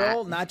and a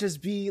girl not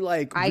just be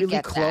like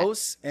really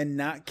close and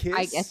not kiss?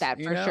 I get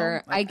that for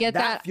sure. Like, I get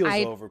that. That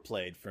feels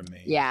overplayed for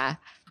me. Yeah,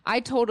 I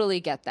totally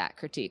get that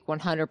critique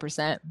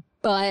 100%.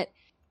 But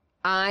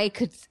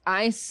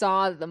I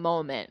saw the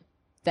moment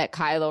that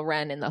Kylo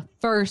Ren in the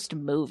first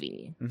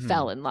movie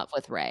fell in love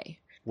with Rey.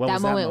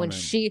 That moment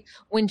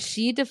when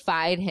she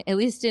defied him, at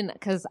least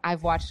because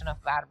I've watched enough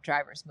Adam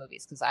Driver's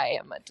movies, because I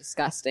am a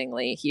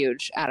disgustingly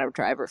huge Adam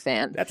Driver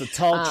fan. That's a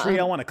tall tree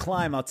I want to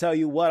climb. I'll tell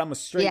you what, I'm a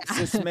straight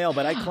cis male,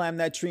 but I climb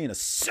that tree in a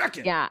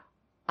second. Yeah,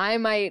 I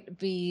might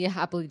be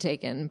happily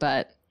taken,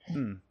 but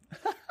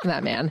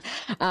that man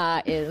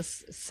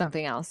is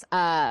something else.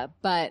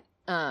 But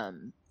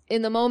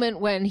in the moment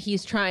when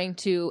he's trying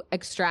to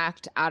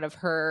extract out of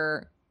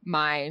her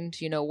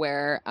mind, you know,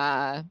 where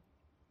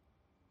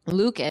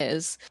Luke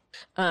is,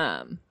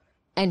 and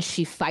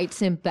she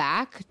fights him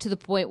back to the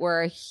point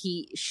where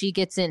she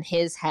gets in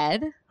his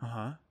head.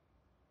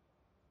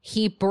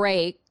 He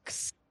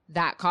breaks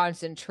that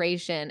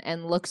concentration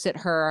and looks at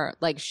her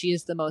like she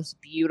is the most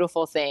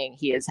beautiful thing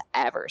he has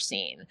ever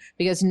seen,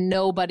 because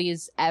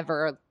nobody's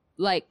ever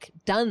like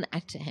done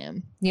that to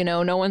him. You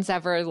know, no one's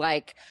ever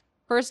like,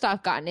 first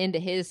off, gotten into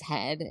his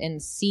head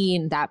and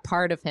seen that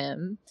part of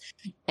him.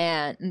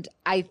 And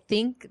I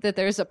think that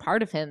there's a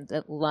part of him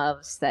that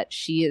loves that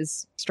she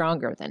is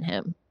stronger than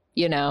him,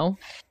 you know?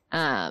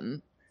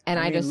 And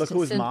I mean, just look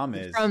who his mom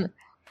is.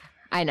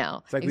 I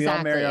know. It's like we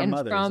all marry our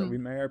mothers, or we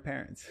marry our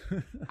parents.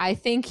 I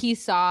think he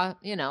saw,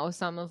 you know,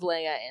 some of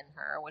Leia in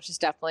her, which is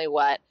definitely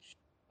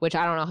which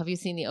I don't know. Have you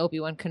seen the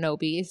Obi-Wan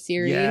Kenobi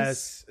series?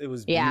 Yes, it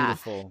was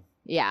beautiful.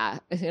 Yeah,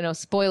 you know,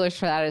 spoilers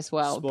for that as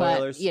well.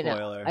 Spoiler.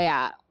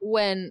 Yeah,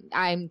 when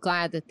I'm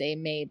glad that they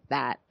made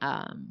that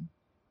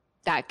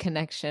that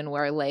connection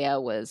where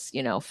Leia was,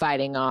 you know,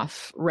 fighting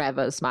off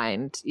Reva's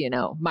mind, you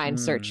know, mind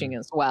searching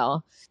as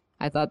well.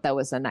 I thought that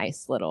was a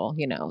nice little,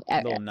 you know,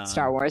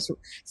 Star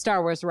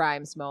Wars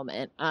rhymes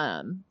moment.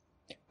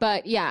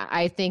 But yeah,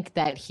 I think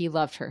that he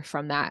loved her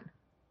from that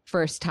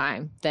first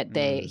time that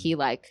he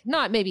like,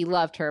 not maybe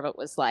loved her, but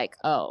was like,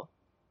 oh,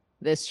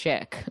 this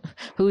chick,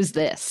 who's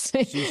this?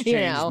 She's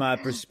changed my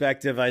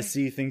perspective. I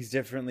see things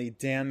differently.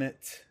 Damn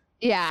it.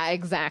 Yeah,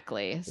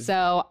 exactly.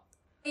 So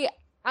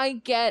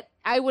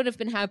I would have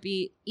been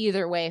happy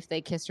either way if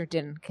they kissed or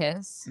didn't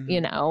kiss, you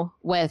know,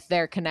 with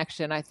their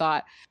connection. I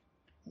thought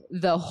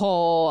the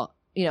whole,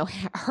 you know,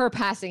 her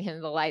passing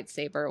him the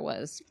lightsaber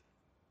was,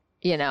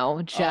 you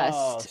know,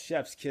 just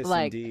chef's kiss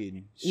like,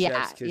 indeed.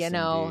 Chef's kiss, you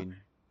know, indeed.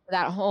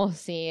 That whole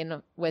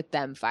scene with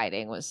them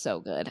fighting was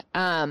so good.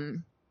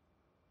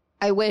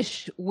 I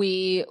wish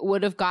we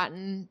would have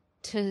gotten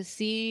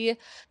to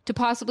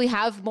possibly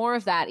have more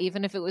of that,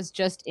 even if it was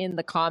just in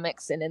the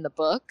comics and in the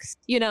books,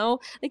 you know,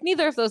 like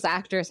neither of those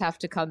actors have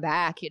to come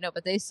back, you know,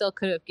 but they still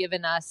could have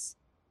given us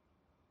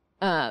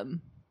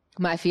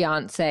my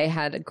fiance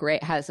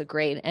has a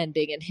great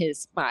ending in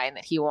his mind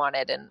that he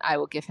wanted, and I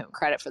will give him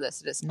credit for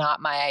this. It is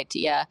not my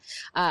idea.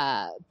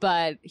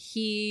 But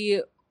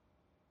he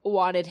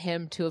wanted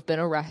him to have been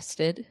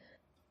arrested,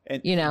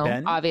 And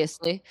Ben?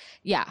 Obviously.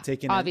 Yeah.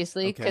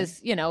 Obviously,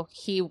 because,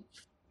 he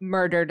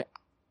murdered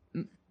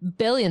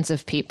billions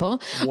of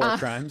people. War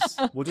crimes.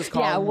 We'll just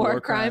call them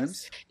war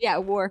crimes. Yeah,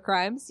 war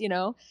crimes,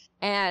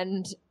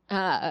 and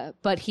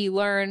but he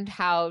learned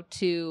how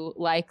to,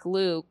 like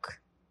Luke,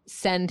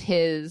 send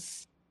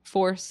his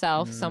Force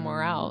self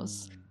somewhere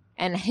else.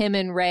 And him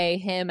and Rey,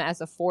 him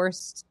as a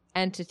Force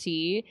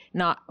entity,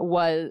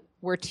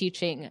 we're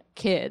teaching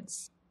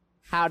kids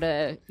how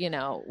to,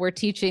 we're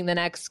teaching the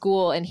next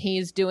school, and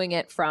he's doing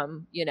it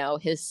from,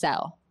 his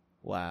cell.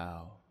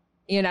 Wow.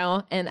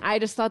 And I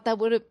just thought that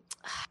would have,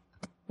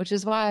 which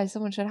is why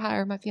someone should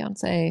hire my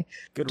fiance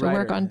to writer.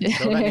 Work on.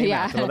 Throw that name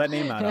out. Throw that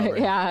name out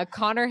already. Yeah,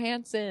 Connor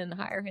Hansen,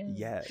 hire him.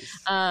 Yes.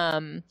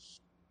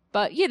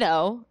 But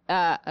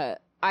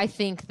I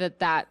think that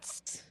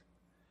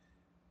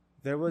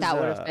would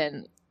have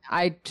been.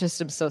 I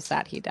just am so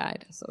sad he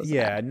died. So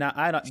sad. No,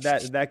 I don't.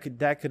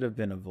 That could have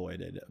been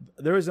avoided.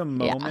 There was a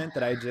moment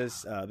that I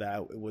just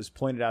that was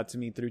pointed out to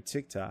me through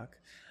TikTok.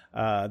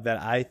 That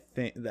I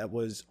think that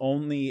was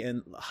only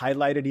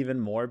highlighted even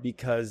more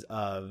because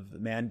of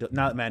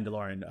not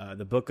Mandalorian,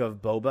 the book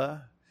of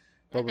Boba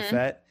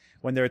Fett,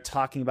 when they were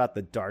talking about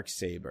the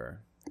Darksaber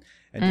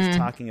and just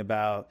talking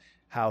about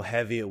how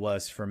heavy it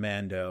was for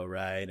Mando,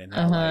 right? And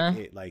how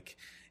like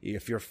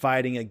if you're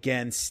fighting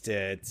against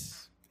it,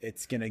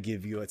 it's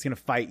gonna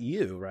fight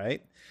you,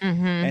 right?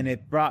 And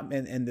it brought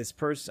and this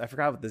person, I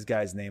forgot what this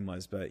guy's name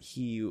was, but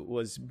he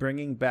was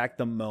bringing back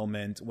the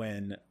moment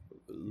when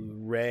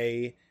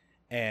Rey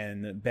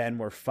and Ben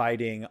were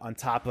fighting on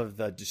top of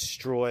the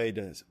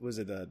destroyed, was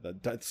it the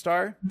Death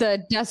Star?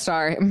 The Death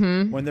Star.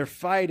 Mm-hmm. When they're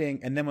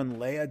fighting, and then when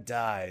Leia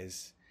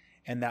dies,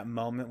 and that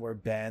moment where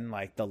Ben,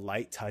 like, the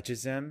light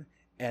touches him,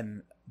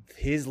 and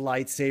his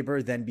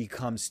lightsaber then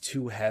becomes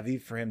too heavy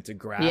for him to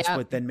grasp,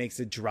 but then makes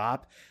it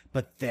drop.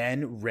 But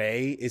then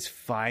Rey is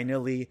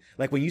finally,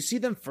 like, when you see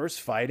them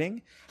first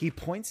fighting, he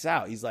points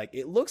out, he's like,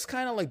 it looks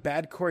kind of like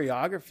bad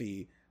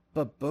choreography,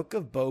 but Book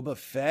of Boba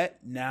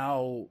Fett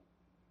now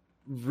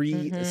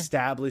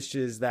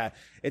re-establishes that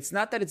it's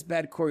not that it's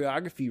bad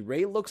choreography.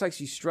 Rey looks like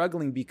she's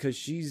struggling because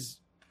she's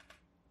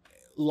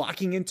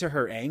locking into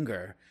her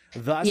anger.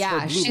 Thus,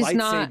 her blue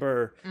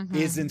lightsaber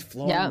isn't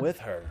flowing with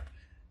her.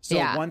 So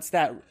once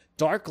that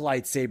dark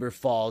lightsaber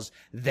falls,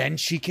 then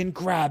she can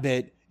grab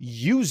it,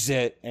 use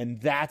it, and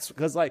that's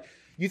because, like,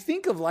 you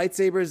think of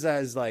lightsabers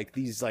as like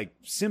these like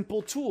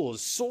simple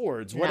tools,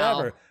 swords,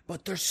 whatever,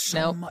 but they're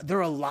so much,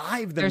 they're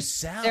alive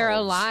themselves. They're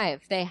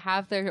alive. They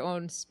have their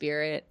own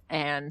spirit,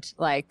 and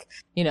like,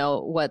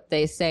 what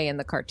they say in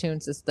the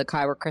cartoons is the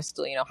kyber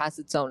crystal, has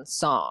its own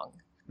song.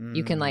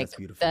 You can like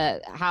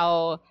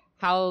how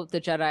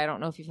the Jedi, I don't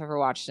know if you've ever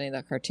watched any of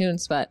the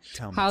cartoons, but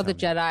how the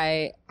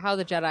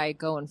Jedi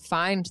go and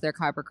find their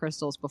kyber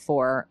crystals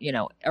before,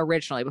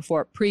 originally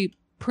before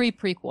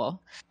prequel,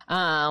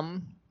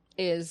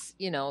 is,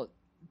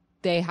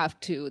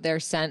 they're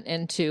sent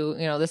into,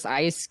 this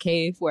ice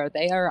cave where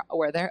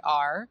there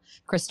are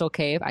crystal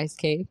cave, ice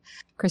cave,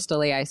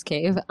 crystally ice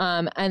cave.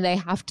 And they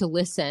have to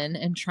listen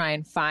and try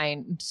and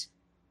find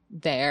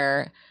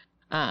their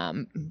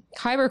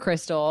kyber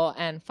crystal.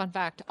 And fun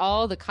fact,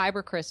 all the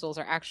kyber crystals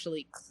are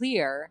actually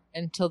clear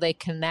until they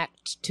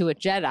connect to a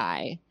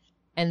Jedi,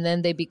 and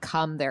then they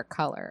become their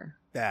color.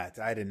 That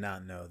I did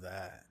not know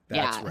that.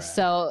 That's rad.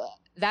 So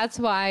that's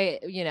why,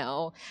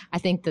 I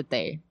think that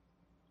they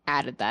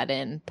added that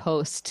in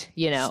post,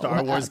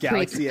 Star Wars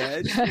Galaxy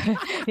Edge,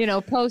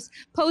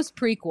 post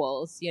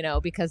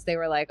prequels, because they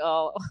were like,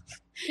 oh,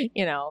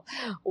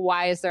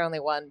 why is there only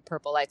one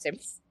purple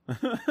lightsaber?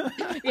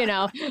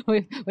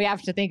 we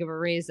have to think of a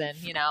reason,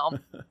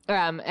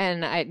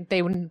 and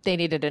they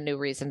needed a new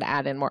reason to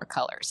add in more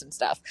colors and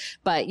stuff.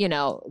 But,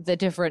 the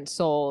different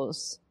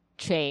souls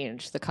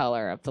change the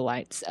color of the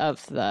lights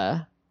of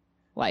the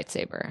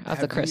lightsaber of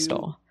the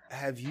crystal.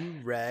 Have you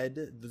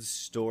read the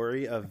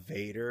story of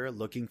Vader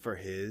looking for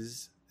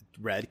his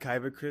red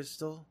kyber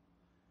crystal?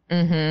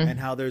 And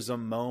how there's a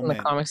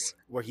moment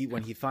where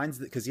when he finds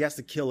it, because he has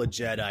to kill a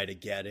Jedi to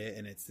get it,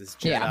 and it's this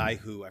Jedi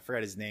who I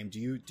forgot his name. Do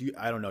you?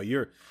 I don't know.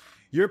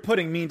 You're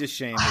putting me to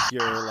shame with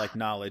your like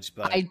knowledge,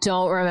 but I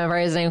don't remember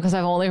his name because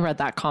I've only read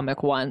that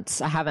comic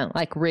once. I haven't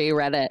like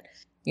reread it.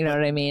 You know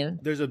what I mean?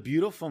 There's a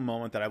beautiful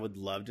moment that I would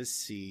love to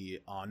see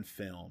on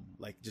film,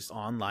 like just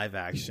on live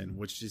action,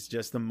 which is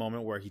just the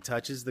moment where he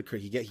touches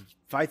he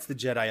fights the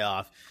Jedi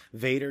off.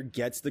 Vader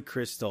gets the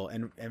crystal,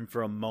 and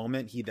for a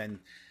moment he then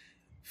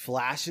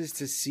flashes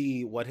to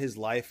see what his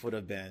life would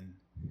have been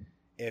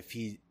if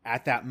he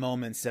at that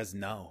moment says,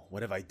 no,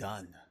 what have I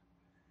done?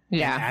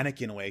 Yeah. And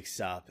Anakin wakes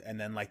up, and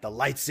then like the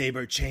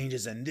lightsaber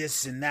changes and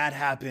this and that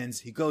happens.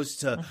 He goes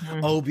to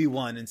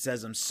Obi-Wan and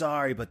says, I'm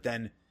sorry. But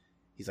then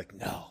he's like,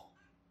 no.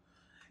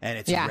 And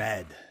it's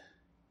red.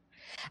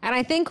 And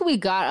I think we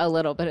got a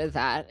little bit of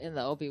that in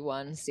the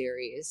Obi-Wan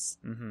series,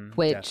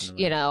 which,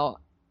 definitely.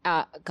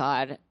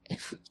 God,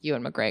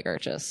 Ewan McGregor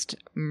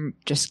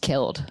just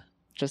killed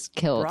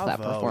Bravo,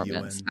 that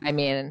performance. Ewan. I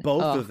mean,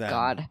 Both of them.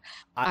 God,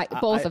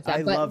 both of them.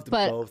 I loved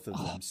but, both of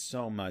them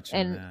so much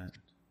in that.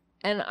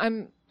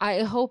 And I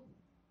hope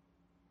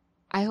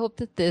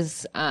that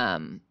this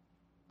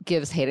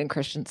gives Hayden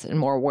Christensen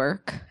more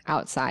work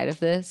outside of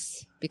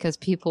this, because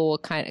people will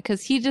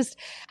because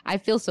I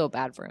feel so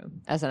bad for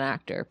him as an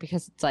actor,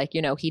 because it's like,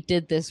 you know, he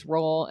did this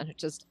role and it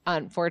just,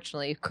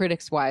 unfortunately,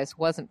 critics wise,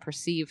 wasn't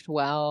perceived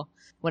well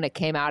when it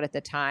came out at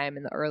the time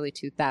in the early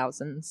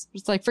 2000s.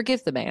 It's like,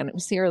 forgive the man. It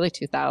was the early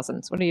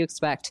 2000s. What do you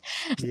expect?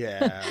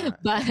 Yeah.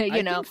 But,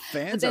 you know,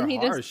 fans then are he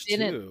harsh just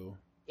didn't. too.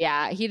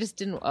 Yeah, he just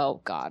didn't.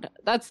 Oh, God.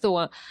 That's the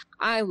one.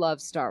 I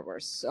love Star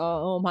Wars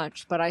so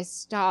much, but I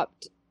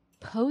stopped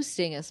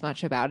posting as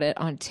much about it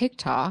on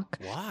TikTok.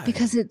 Why?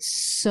 Because it's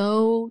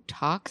so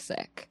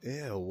toxic.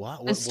 Ew,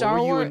 what were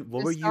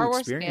you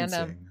experiencing?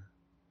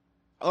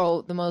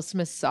 Fandom, the most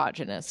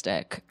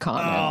misogynistic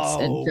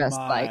comments and just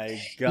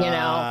you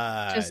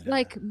know, just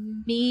like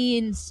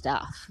mean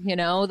stuff, you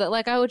know, that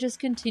like I would just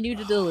continue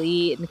to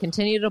delete and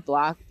continue to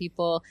block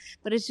people.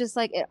 But it's just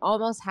like, it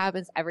almost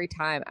happens every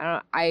time.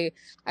 I'm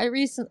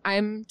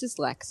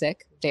dyslexic,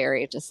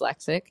 very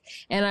dyslexic.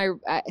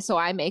 And so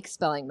I make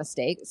spelling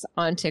mistakes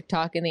on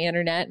TikTok and the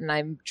internet, and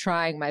I'm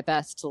trying my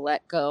best to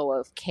let go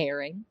of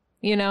caring,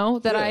 you know,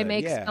 that I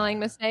make spelling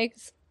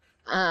mistakes.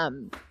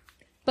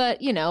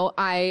 But you know,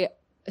 I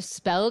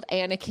spelled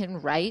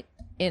Anakin right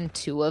in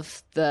 2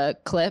 of the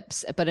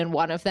clips, but in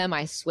one of them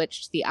I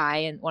switched the I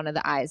and one of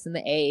the I's and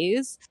the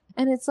A's,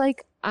 and it's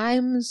like,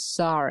 I'm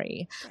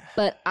sorry,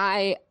 but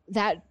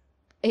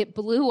it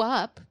blew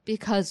up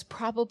because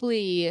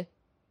probably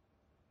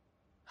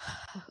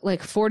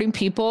like 40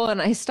 people, and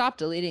I stopped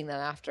deleting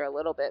them after a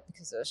little bit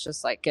because it was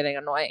just like getting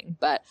annoying,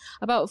 but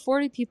about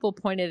 40 people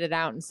pointed it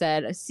out and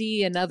said,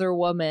 see, another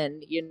woman,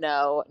 you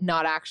know,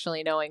 not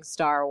actually knowing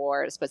Star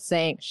Wars but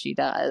saying she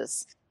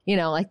does. You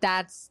know, like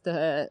that's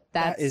Star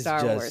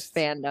Wars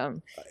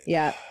fandom.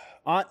 Yeah.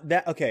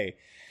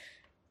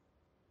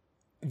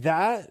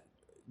 That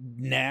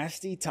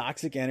nasty,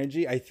 toxic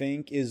energy, I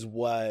think, is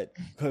what.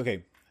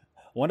 Okay.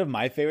 One of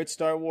my favorite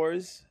Star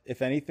Wars,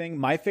 if anything,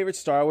 my favorite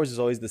Star Wars is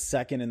always the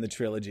second in the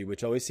trilogy,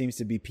 which always seems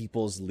to be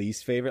people's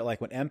least favorite.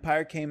 Like when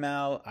Empire came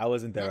out, I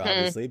wasn't there,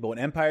 obviously, but when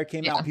Empire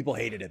came out, people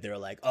hated it. They were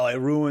like, oh, it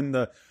ruined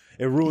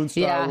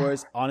Star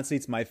Wars. Honestly,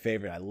 it's my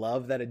favorite. I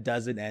love that it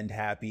doesn't end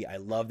happy. I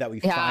love that we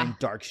find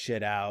dark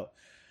shit out.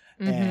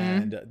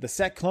 And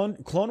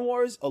the Clone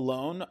Wars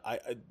alone,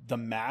 the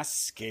mass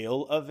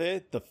scale of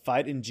it, the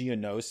fight in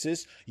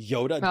Geonosis,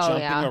 Yoda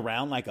jumping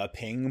around like a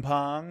ping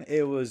pong,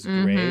 it was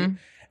great.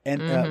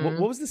 And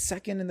what was the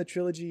second in the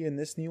trilogy in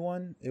this new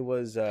one? It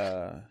was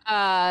The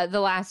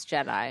Last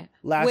Jedi.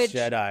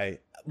 Jedi.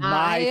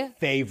 My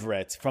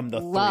favorite from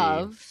the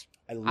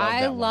 3.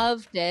 I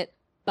loved it,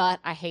 but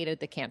I hated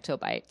the Canto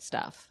Bight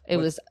stuff.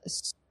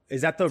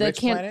 Is that the rich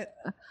planet?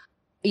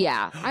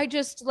 Yeah.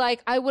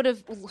 I would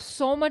have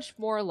so much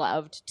more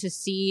loved to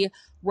see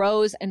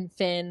Rose and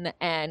Finn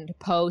and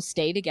Poe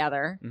stay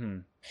together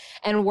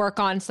and work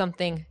on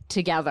something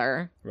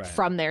together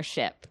from their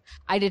ship.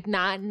 I did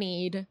not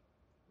need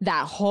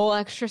that whole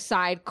extra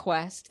side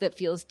quest that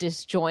feels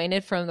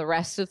disjointed from the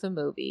rest of the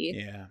movie.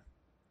 Yeah.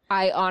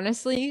 I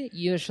honestly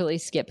usually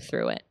skip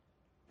through it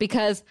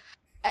because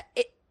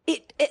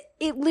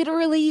it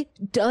literally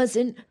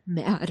doesn't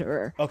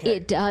matter. Okay.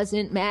 It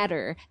doesn't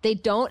matter. They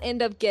don't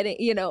end up getting,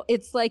 you know,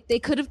 it's like they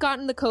could have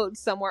gotten the code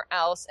somewhere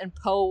else and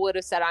Poe would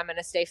have said, I'm going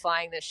to stay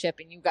flying this ship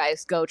and you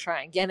guys go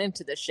try and get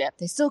into the ship.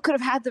 They still could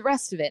have had the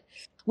rest of it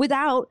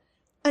without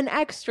an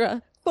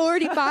extra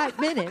 45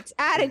 minutes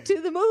added to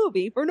the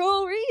movie for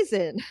no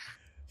reason.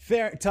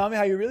 Fair. Tell me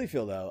how you really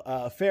feel,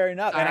 though. Fair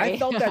enough. Sorry. And I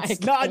felt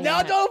that.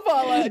 No, don't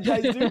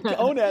apologize, dude.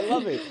 Own it. I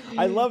love it.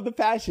 I love the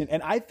passion.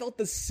 And I felt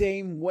the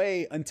same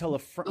way until a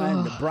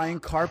friend, Brian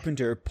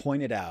Carpenter,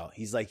 pointed out.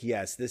 He's like,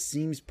 yes, this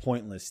seems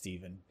pointless,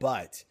 Steven,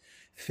 but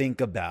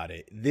think about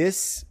it.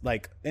 This,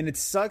 and it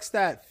sucks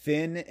that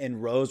Finn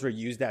and Rose were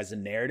used as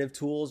narrative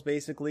tools,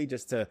 basically,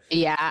 just to.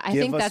 Yeah, I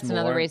think that's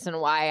another reason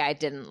why I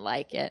didn't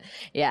like it.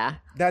 Yeah.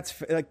 That's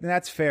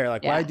fair.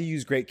 Why do you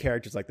use great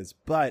characters like this?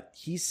 But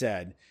he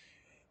said,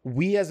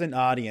 we as an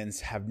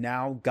audience have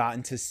now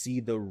gotten to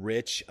see the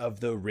rich of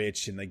the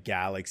rich in the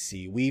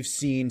galaxy. We've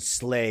seen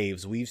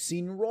slaves. We've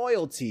seen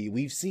royalty.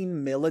 We've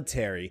seen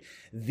military.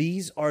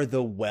 These are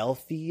the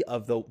wealthy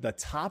of the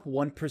top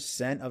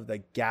 1% of the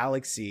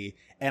galaxy.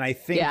 And I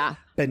think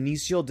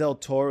Benicio del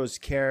Toro's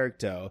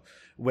character,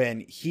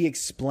 when he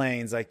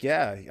explains,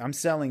 I'm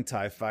selling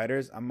TIE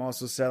fighters. I'm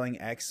also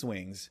selling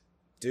X-Wings.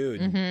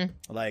 Dude,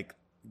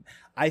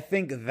 I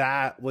think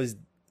that was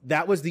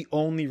the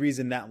only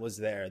reason that was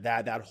there.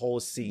 That whole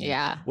scene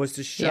was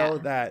to show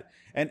that.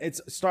 And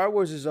it's Star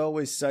Wars is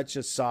always such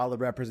a solid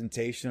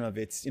representation of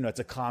it's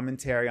a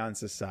commentary on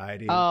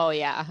society. Oh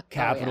yeah,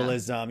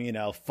 capitalism.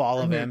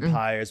 Fall of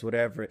empires,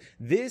 whatever.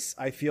 This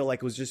I feel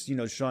like was just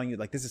showing you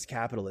this is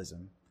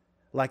capitalism.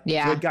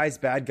 Good guys,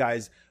 bad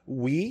guys.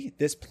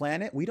 This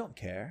planet, we don't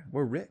care.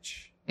 We're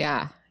rich.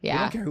 Yeah. We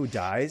don't care who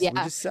dies. We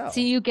just sell.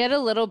 See, you get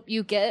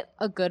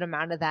a good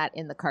amount of that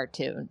in the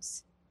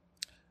cartoons.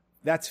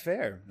 That's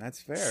fair.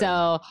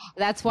 So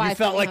that's why you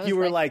felt like you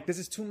were like, this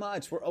is too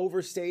much. We're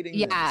overstating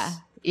this.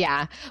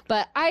 Yeah.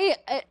 But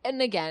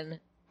and again,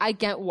 I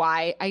get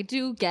why. I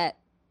do get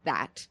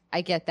that.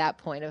 I get that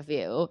point of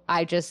view.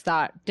 I just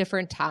thought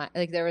different time,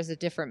 like there was a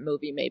different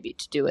movie maybe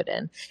to do it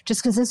in,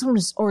 just because this one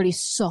was already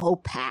so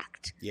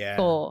packed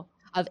full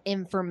of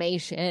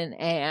information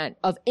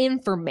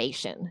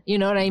You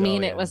know what I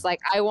mean? It was like,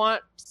 I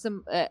want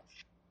some,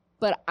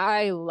 but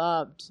I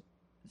loved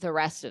the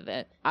rest of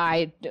it.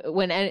 I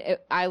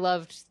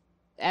loved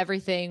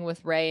everything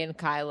with Rey and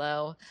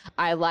Kylo.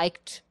 I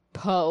liked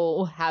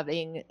Poe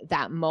having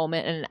that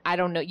moment, and I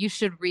don't know, you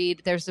should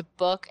read, there's a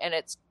book and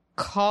it's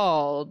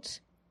called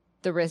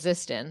The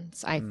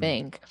Resistance, I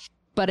think,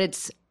 but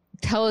it's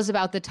tells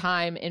about the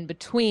time in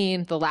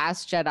between The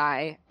Last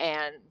Jedi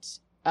and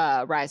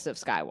Rise of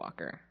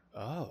Skywalker.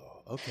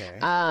 Oh, okay.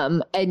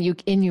 And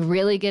you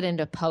really get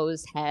into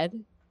Poe's head,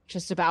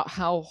 just about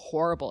how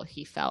horrible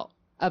he felt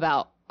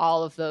about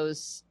all of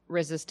those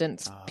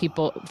resistance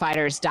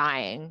fighters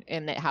dying,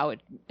 and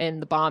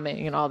the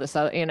bombing and all this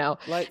other, and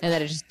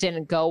that it just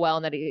didn't go well,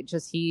 and that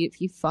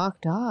he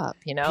fucked up,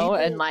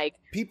 and like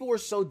people were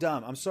so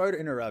dumb. I'm sorry to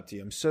interrupt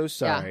you. I'm so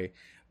sorry,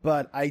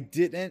 but I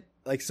didn't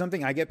like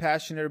something I get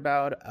passionate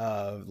about.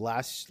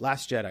 Last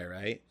Jedi,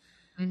 right?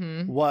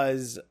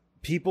 Was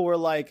people were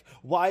like,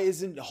 why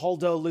isn't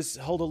Holdo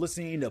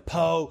listening to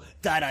Poe?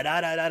 Da da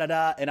da da da da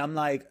da. And I'm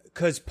like,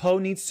 because Poe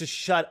needs to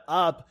shut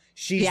up.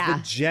 She's the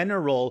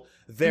general.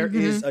 There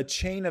is a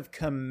chain of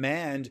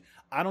command.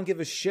 I don't give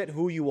a shit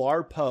who you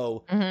are,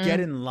 Poe. Get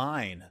in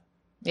line.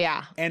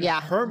 Yeah. And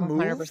her 100%.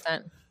 move,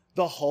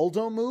 the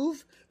Holdo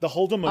move, the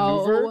Holdo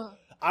maneuver,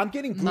 I'm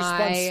getting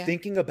goosebumps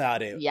thinking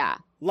about it. Yeah.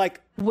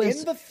 Like in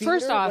the theater.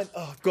 First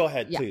off, go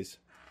ahead, please.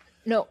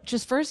 No,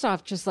 just first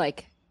off, just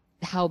like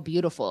how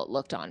beautiful it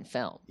looked on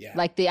film. Yeah.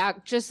 Like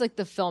just like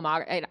the film.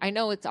 I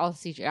know it's all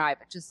CGI,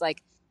 but just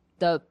like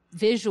the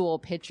visual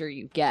picture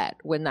you get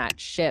when that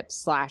ship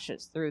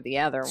slashes through the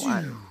other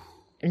one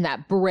and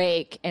that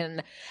break,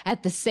 and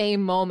at the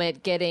same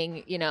moment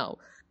getting,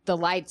 the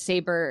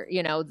lightsaber,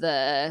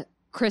 the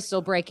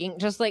crystal breaking,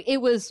 just like it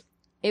was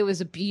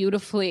a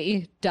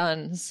beautifully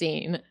done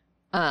scene.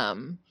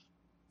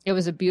 It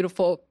was a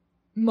beautiful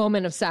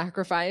moment of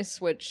sacrifice,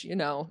 which,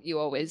 you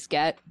always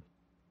get.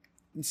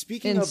 And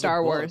speaking of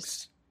Star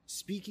Wars.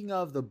 Speaking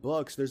of the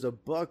books, there's a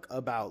book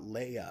about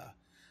Leia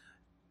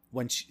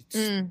when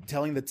she's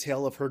telling the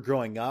tale of her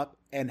growing up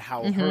and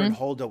how her and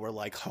Holdo were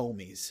like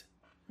homies.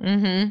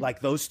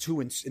 Like those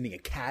two in the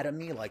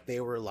academy, like they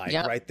were like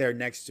right there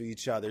next to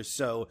each other.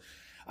 So,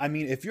 I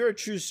mean, if you're a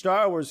true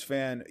Star Wars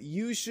fan,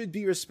 you should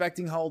be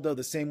respecting Holdo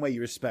the same way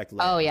you respect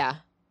Leia. Oh, yeah.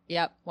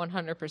 Yep.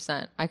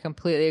 100%. I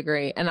completely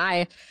agree. And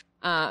I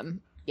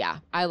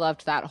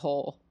loved that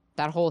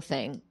whole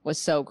thing was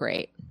so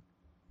great.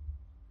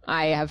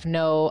 I have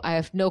no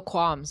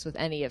qualms with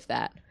any of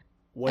that.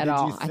 What did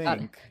you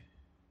think?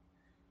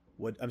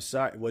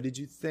 What did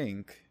you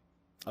think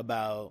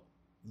about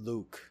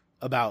Luke?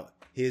 About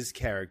his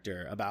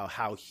character? About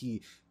how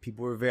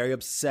people were very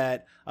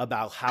upset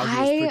about how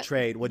he was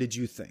portrayed. What did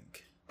you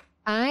think?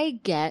 I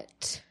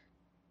get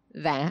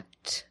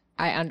that.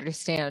 I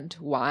understand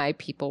why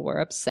people were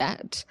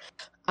upset.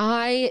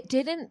 I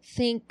didn't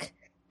think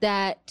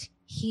that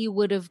he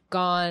would have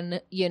gone,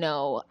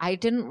 I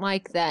didn't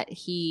like that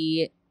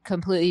he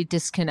completely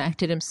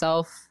disconnected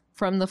himself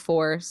from the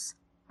Force.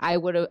 I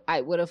would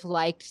have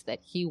liked that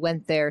he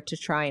went there to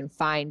try and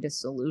find a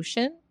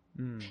solution,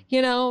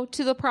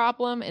 to the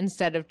problem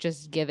instead of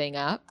just giving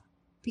up,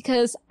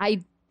 because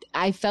I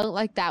felt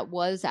like that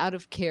was out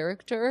of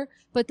character.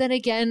 But then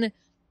again,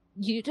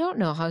 you don't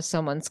know how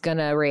someone's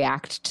gonna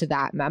react to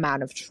that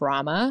amount of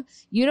trauma.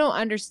 You don't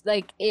understand,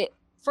 like it.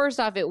 First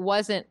off, it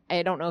wasn't.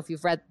 I don't know if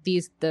you've read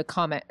the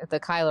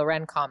Kylo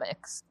Ren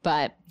comics,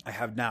 but I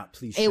have not.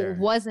 Please share.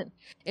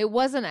 It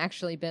wasn't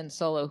actually Ben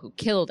Solo who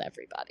killed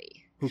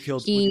everybody. Who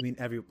killed? What do you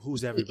mean?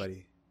 Who's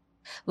everybody?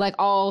 Like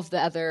all of the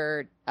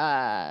other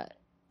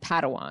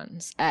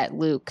Padawans at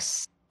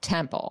Luke's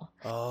temple.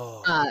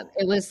 Oh.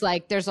 It was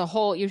like there's a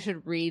whole. You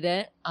should read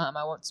it. I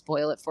won't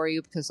spoil it for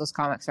you because those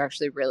comics are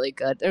actually really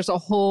good. There's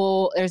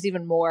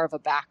even more of a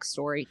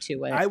backstory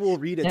to it. I will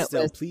read it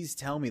still. Please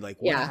tell me, like,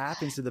 what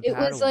happens to the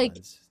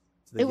Padawans?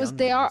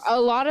 A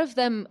lot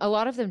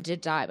of them did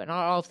die, but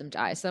not all of them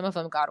died. Some of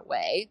them got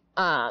away.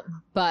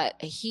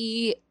 But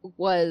he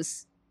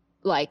was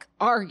like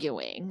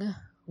arguing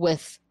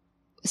with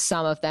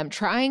some of them,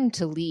 trying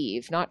to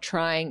leave,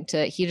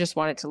 he just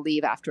wanted to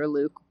leave after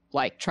Luke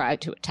like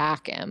tried to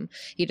attack him.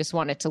 He just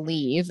wanted to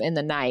leave in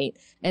the night,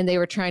 and they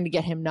were trying to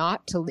get him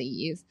not to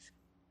leave.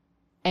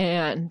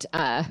 And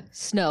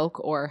Snoke,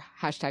 or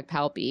hashtag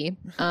Palpy,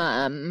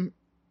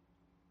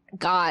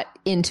 got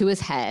into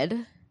his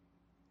head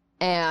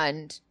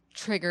and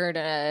triggered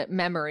a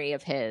memory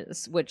of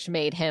his, which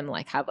made him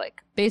like have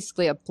like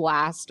basically a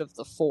blast of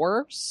the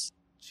Force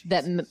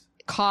that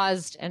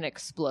caused an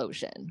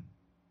explosion.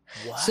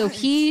 So What?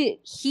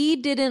 he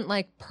didn't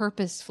like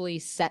purposefully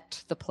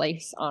set the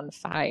place on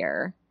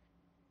fire.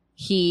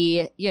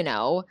 He,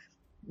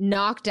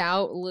 knocked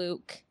out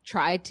Luke,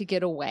 tried to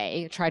get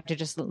away, tried to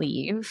just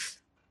leave.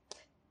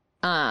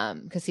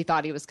 Because he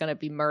thought he was going to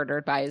be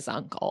murdered by his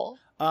uncle.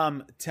 Tell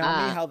me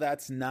how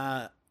that's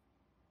not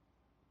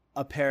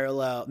a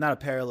parallel, not a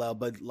parallel,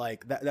 but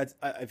like that's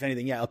if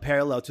anything, yeah, a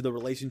parallel to the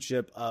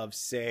relationship of,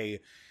 say,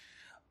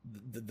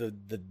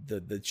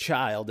 the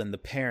child and the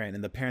parent,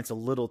 and the parent's a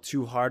little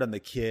too hard on the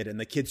kid, and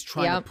the kid's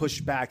trying to push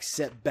back,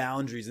 set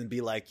boundaries, and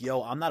be like,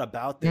 yo, I'm not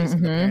about this.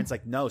 And the parent's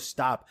like, no,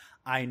 stop.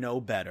 I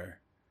know better.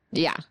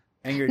 Yeah.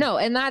 And you're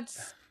and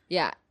that's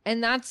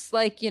and that's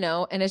like,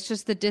 and it's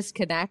just the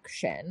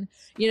disconnection,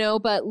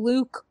 but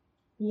Luke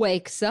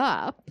wakes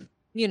up,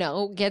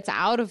 gets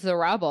out of the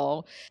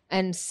rubble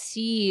and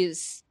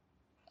sees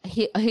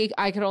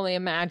I could only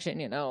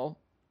imagine,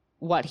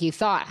 what he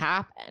thought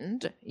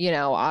happened,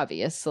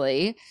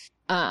 obviously.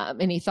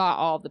 And he thought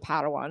all the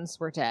Padawans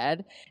were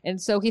dead.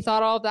 And so he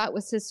thought all of that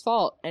was his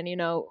fault. And,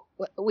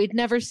 we'd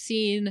never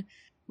seen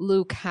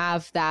Luke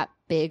have that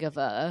big of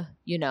a,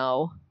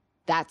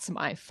 that's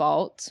my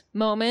fault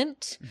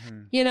moment,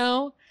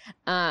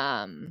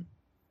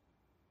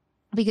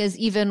 because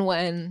even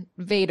when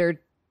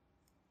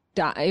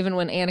even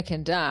when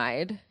Anakin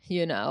died,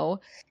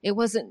 it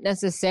wasn't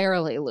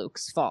necessarily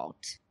Luke's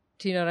fault.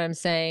 Do you know what I'm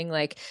saying?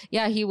 Like,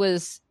 yeah, he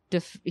was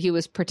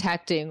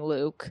protecting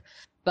Luke,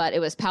 but it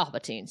was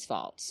Palpatine's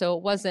fault. So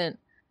it wasn't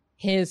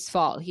his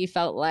fault. He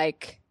felt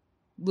like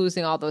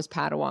losing all those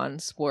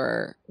Padawans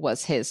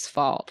was his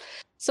fault.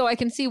 So I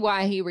can see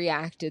why he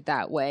reacted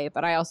that way,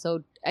 but I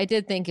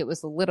did think it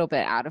was a little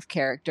bit out of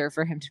character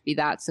for him to be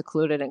that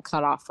secluded and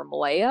cut off from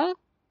Leia.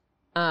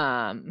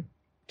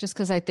 Just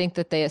because I think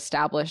that they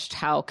established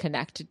how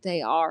connected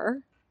they are,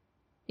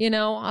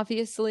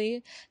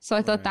 obviously. So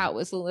I thought that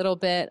was a little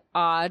bit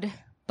odd,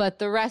 but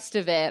the rest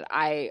of it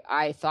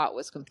I thought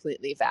was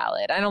completely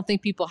valid. I don't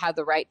think people had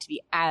the right to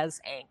be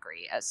as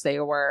angry as they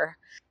were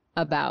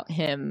about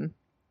him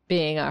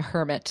being a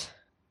hermit.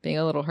 Being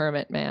a little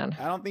hermit man.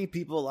 I don't think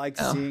people like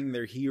seeing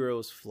their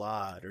heroes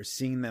flawed or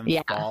seeing them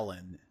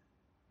fallen.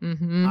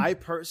 Mm-hmm. I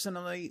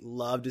personally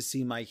love to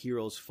see my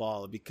heroes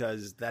fall,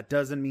 because that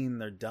doesn't mean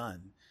they're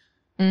done.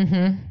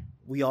 Mm-hmm.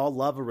 We all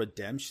love a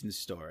redemption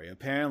story.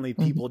 Apparently,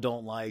 people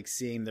don't like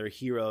seeing their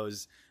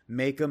heroes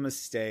make a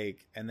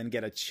mistake and then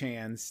get a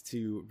chance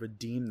to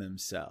redeem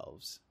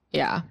themselves.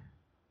 Yeah.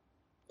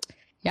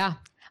 Yeah.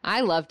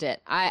 I loved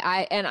it.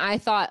 I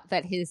thought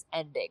that his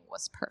ending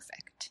was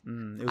perfect.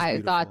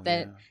 I thought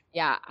that,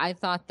 I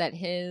thought that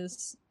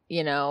his,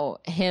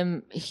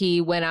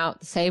 he went out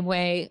the same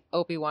way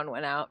Obi-Wan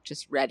went out,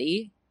 just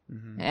ready,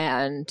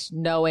 and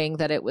knowing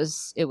that it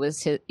was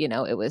his,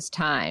 it was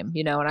time,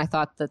 and I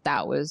thought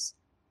that was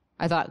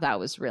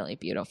really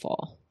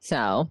beautiful.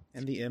 So,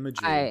 and the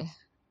imagery,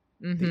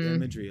 the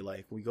imagery,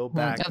 like we go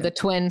back of the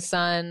twin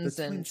sons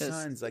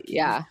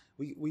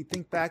we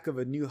think back of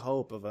A New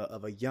Hope,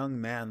 of a young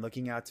man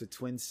looking out to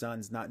twin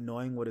suns, not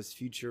knowing what his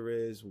future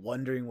is,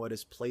 wondering what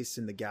his place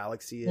in the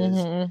galaxy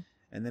is.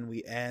 And then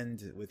we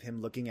end with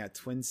him looking at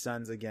twin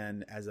suns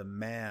again as a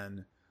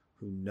man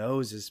who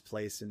knows his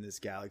place in this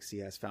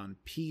galaxy, has found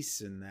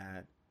peace in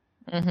that,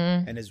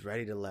 and is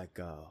ready to let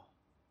go.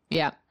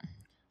 Yeah.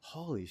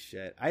 Holy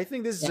shit. I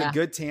think this is a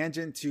good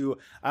tangent to,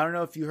 I don't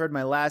know if you heard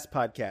my last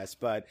podcast,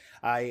 but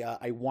I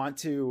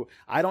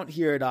don't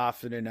hear it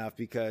often enough,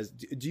 because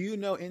do you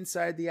know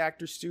Inside the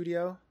Actor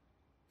Studio?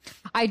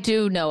 I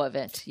do know of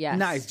it. Yes.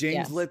 Nice.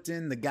 James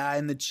Lipton, the guy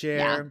in the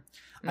chair.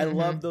 I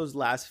love those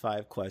last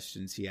 5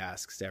 questions he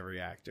asks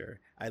every actor.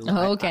 I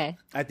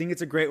think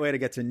it's a great way to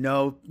get to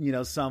know,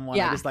 someone.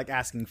 I just like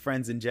asking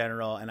friends in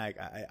general. And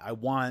I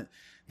want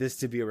this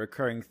to be a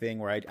recurring thing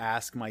where I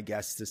ask my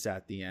guests this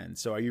at the end.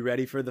 So are you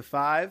ready for the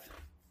 5?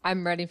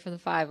 I'm ready for the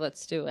 5.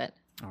 Let's do it.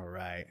 All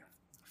right.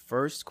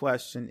 First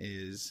question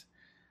is,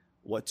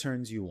 what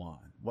turns you on?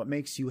 What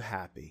makes you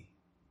happy?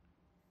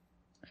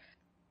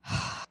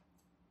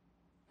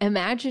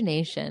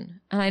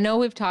 Imagination. And I know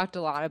we've talked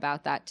a lot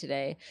about that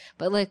today,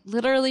 but like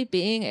literally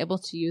being able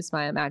to use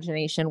my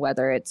imagination,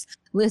 whether it's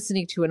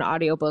listening to an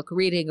audiobook,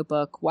 reading a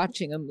book,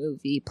 watching a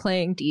movie,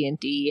 playing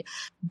D&D,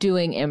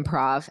 doing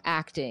improv,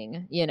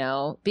 acting,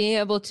 being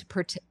able to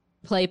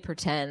play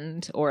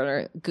pretend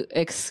or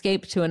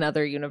escape to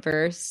another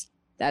universe.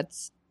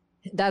 That's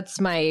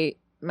my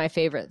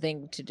favorite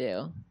thing to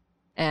do.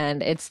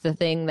 And it's the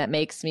thing that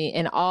makes me,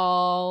 in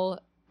all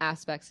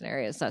aspects and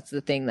areas, that's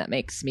the thing that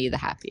makes me the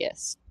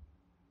happiest.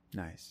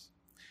 Nice.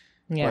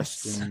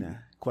 Yes.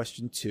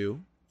 Question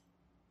 2.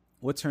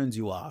 What turns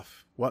you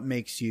off? What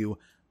makes you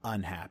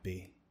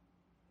unhappy?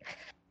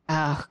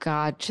 Oh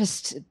God,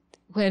 just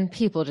when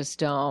people just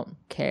don't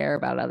care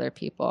about other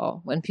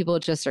people, when people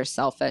just are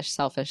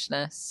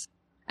selfishness.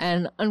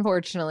 And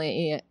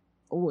unfortunately,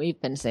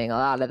 we've been seeing a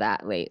lot of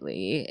that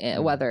lately,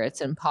 whether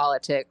it's in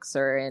politics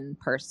or in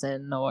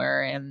person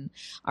or in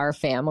our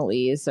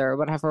families or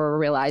whatever. We're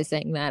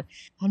realizing that,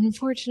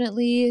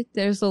 unfortunately,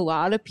 there's a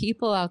lot of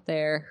people out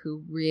there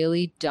who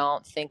really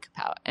don't think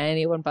about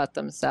anyone but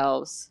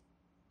themselves.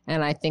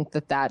 And I think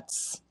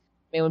that's,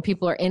 I mean, when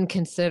people are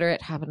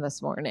inconsiderate, happened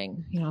this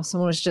morning.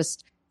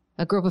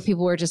 A group of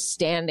people were just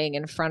standing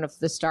in front of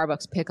the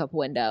Starbucks pickup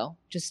window,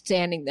 just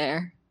standing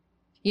there,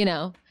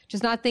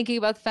 just not thinking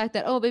about the fact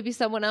that, oh, maybe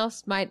someone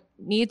else might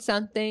need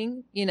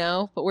something,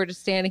 but we're just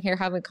standing here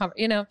having,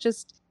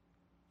 just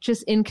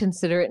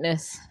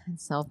inconsiderateness and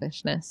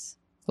selfishness.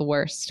 The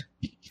worst.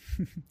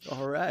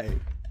 All right.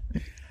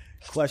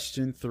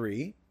 Question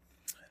 3.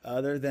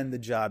 Other than the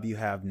job you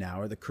have now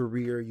or the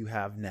career you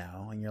have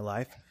now in your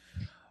life,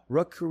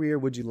 what career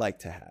would you like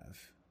to have?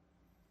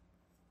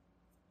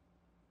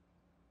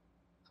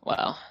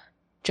 Well,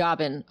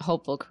 job and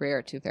hopeful career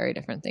are two very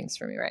different things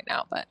for me right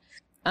now, but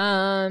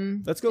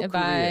let's go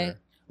career.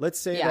 Let's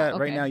say that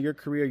right now your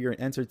career, you're an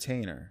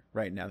entertainer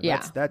right now.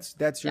 Yeah.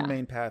 That's your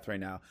main path right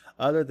now.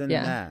 Other than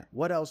that,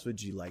 what else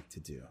would you like to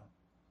do?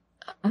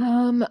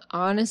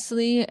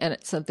 Honestly, and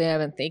it's something I've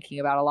been thinking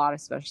about a lot,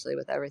 especially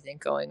with everything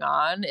going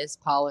on, is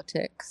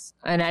politics.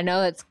 And I know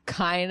that's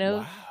kind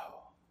of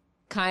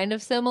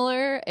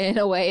similar in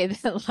a way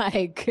that,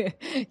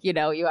 like, you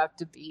have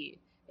to be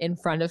in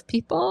front of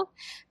people.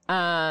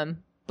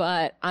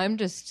 But I'm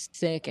just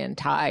sick and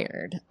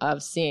tired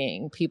of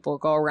seeing people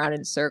go around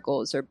in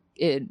circles or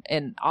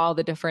in all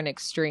the different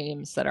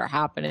extremes that are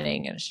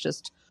happening. And it's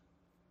just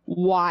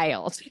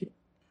wild.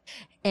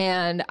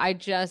 And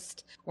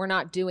we're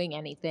not doing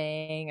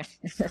anything.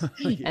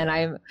 And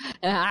I'm,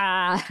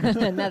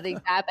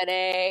 nothing's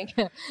happening.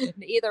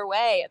 Either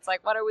way, it's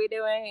like, what are we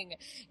doing?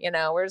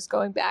 We're just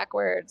going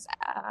backwards.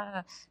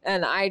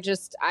 And I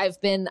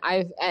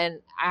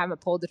haven't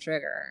pulled the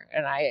trigger,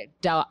 and I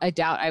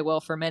doubt I will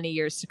for many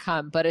years to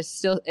come, but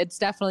it's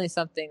definitely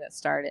something that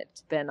started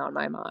to been on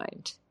my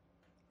mind.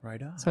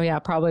 Right on. So yeah,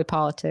 probably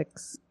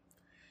politics.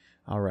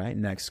 All right.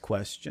 Next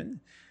question.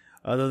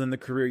 Other than the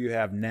career you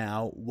have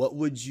now, what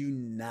would you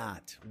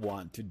not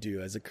want to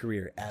do as a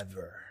career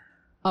ever?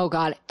 Oh,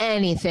 God,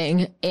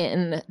 anything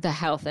in the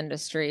health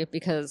industry,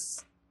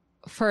 because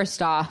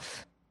first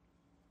off,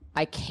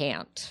 I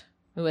can't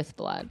with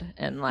blood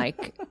and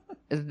like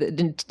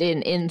in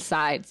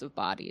insides of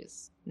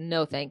bodies.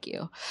 No, thank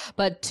you.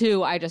 But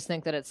 2, I just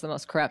think that it's the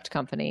most corrupt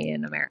company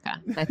in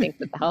America. I think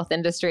that the health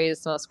industry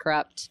is the most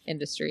corrupt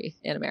industry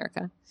in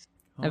America.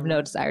 I have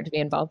no desire to be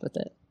involved with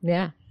it.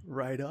 Yeah.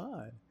 Right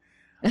on.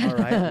 All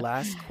right,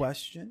 last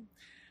question.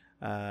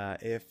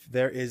 If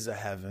there is a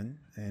heaven,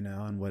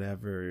 and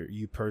whatever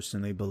you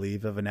personally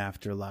believe of an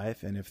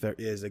afterlife, and if there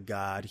is a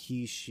God,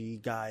 he, she,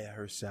 Gaia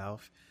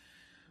herself,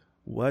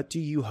 what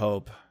do you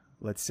hope,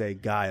 let's say,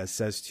 Gaia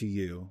says to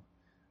you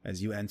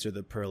as you enter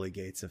the pearly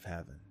gates of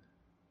heaven?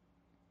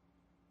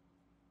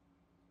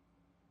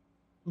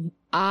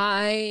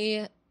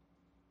 I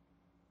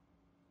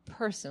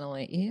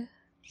personally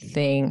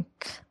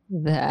think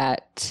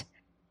that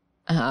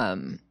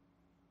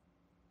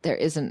there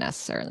isn't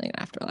necessarily an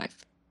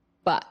afterlife,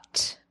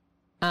 but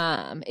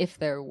if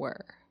there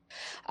were,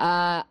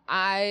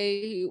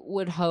 I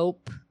would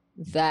hope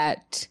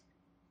that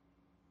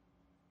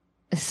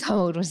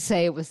someone would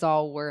say it was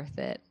all worth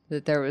it,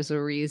 that there was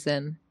a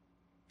reason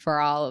for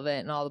all of it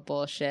and all the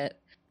bullshit.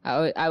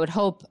 I would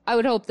hope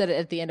that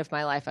at the end of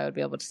my life I would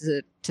be able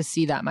to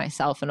see that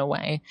myself in a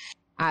way,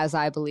 as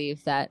I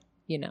believe that,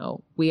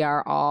 we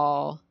are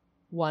all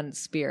one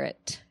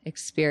spirit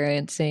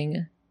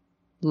experiencing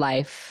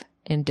life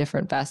in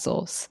different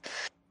vessels.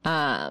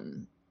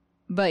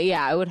 But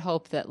yeah, I would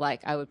hope that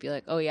I would be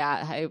like, oh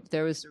yeah,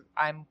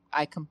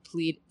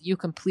 you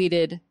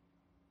completed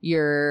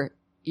your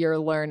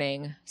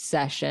learning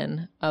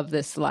session of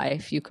this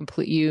life. You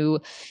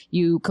completed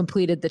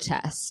the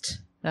test.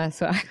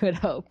 That's what I would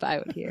hope I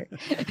would hear.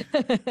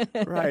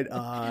 Right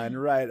on.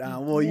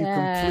 Well, you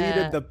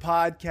completed the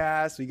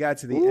podcast. We got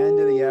to the end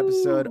of the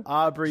episode.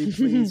 Aubrey,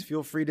 please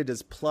feel free to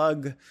just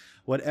plug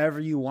whatever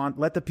you want.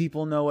 Let the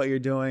people know what you're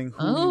doing,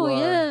 who you are.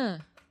 Yeah.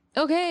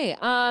 Okay.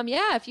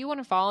 If you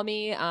want to follow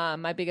me,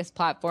 my biggest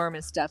platform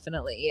is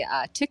definitely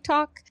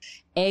TikTok,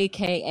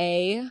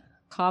 aka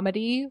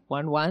Comedy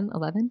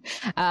 1111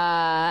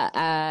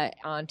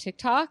 on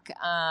TikTok.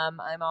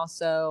 I'm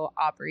also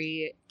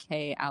Aubrey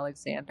K.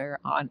 Alexander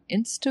on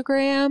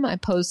Instagram. I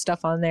post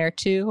stuff on there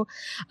too.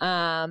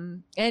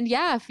 And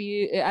yeah,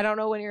 I don't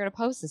know when you're going to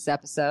post this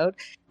episode,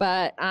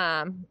 but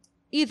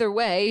either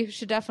way, you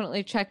should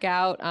definitely check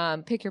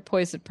out Pick Your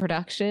Poison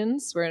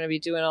Productions. We're going to be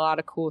doing a lot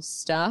of cool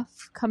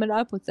stuff coming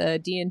up with the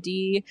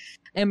D&D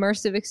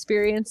immersive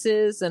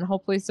experiences and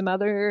hopefully some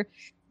other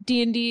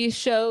D&D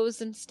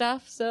shows and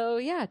stuff. So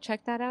yeah,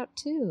 check that out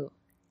too.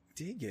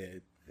 Dig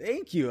it.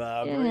 Thank you,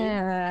 Aubrey.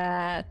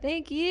 Yeah,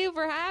 thank you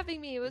for having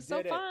me. It was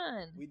so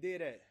fun. We did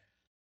it.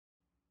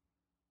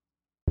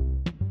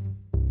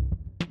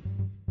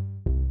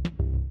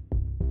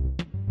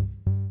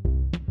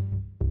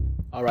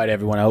 All right,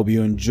 everyone. I hope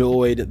you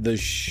enjoyed the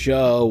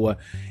show.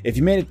 If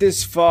you made it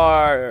this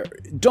far,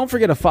 don't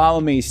forget to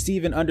follow me,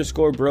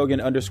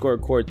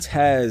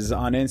 Steven_Brogan_Cortez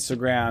on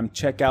Instagram.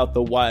 Check out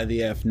the Why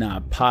the F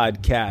Not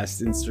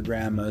podcast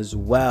Instagram as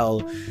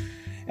well.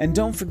 And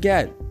don't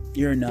forget,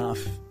 you're enough.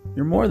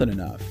 You're more than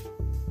enough.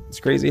 It's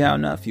crazy how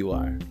enough you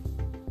are.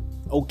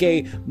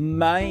 Okay,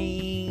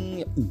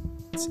 my...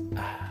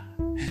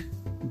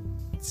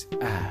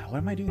 Why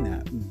am I doing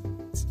that?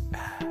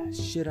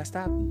 Should I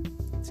stop?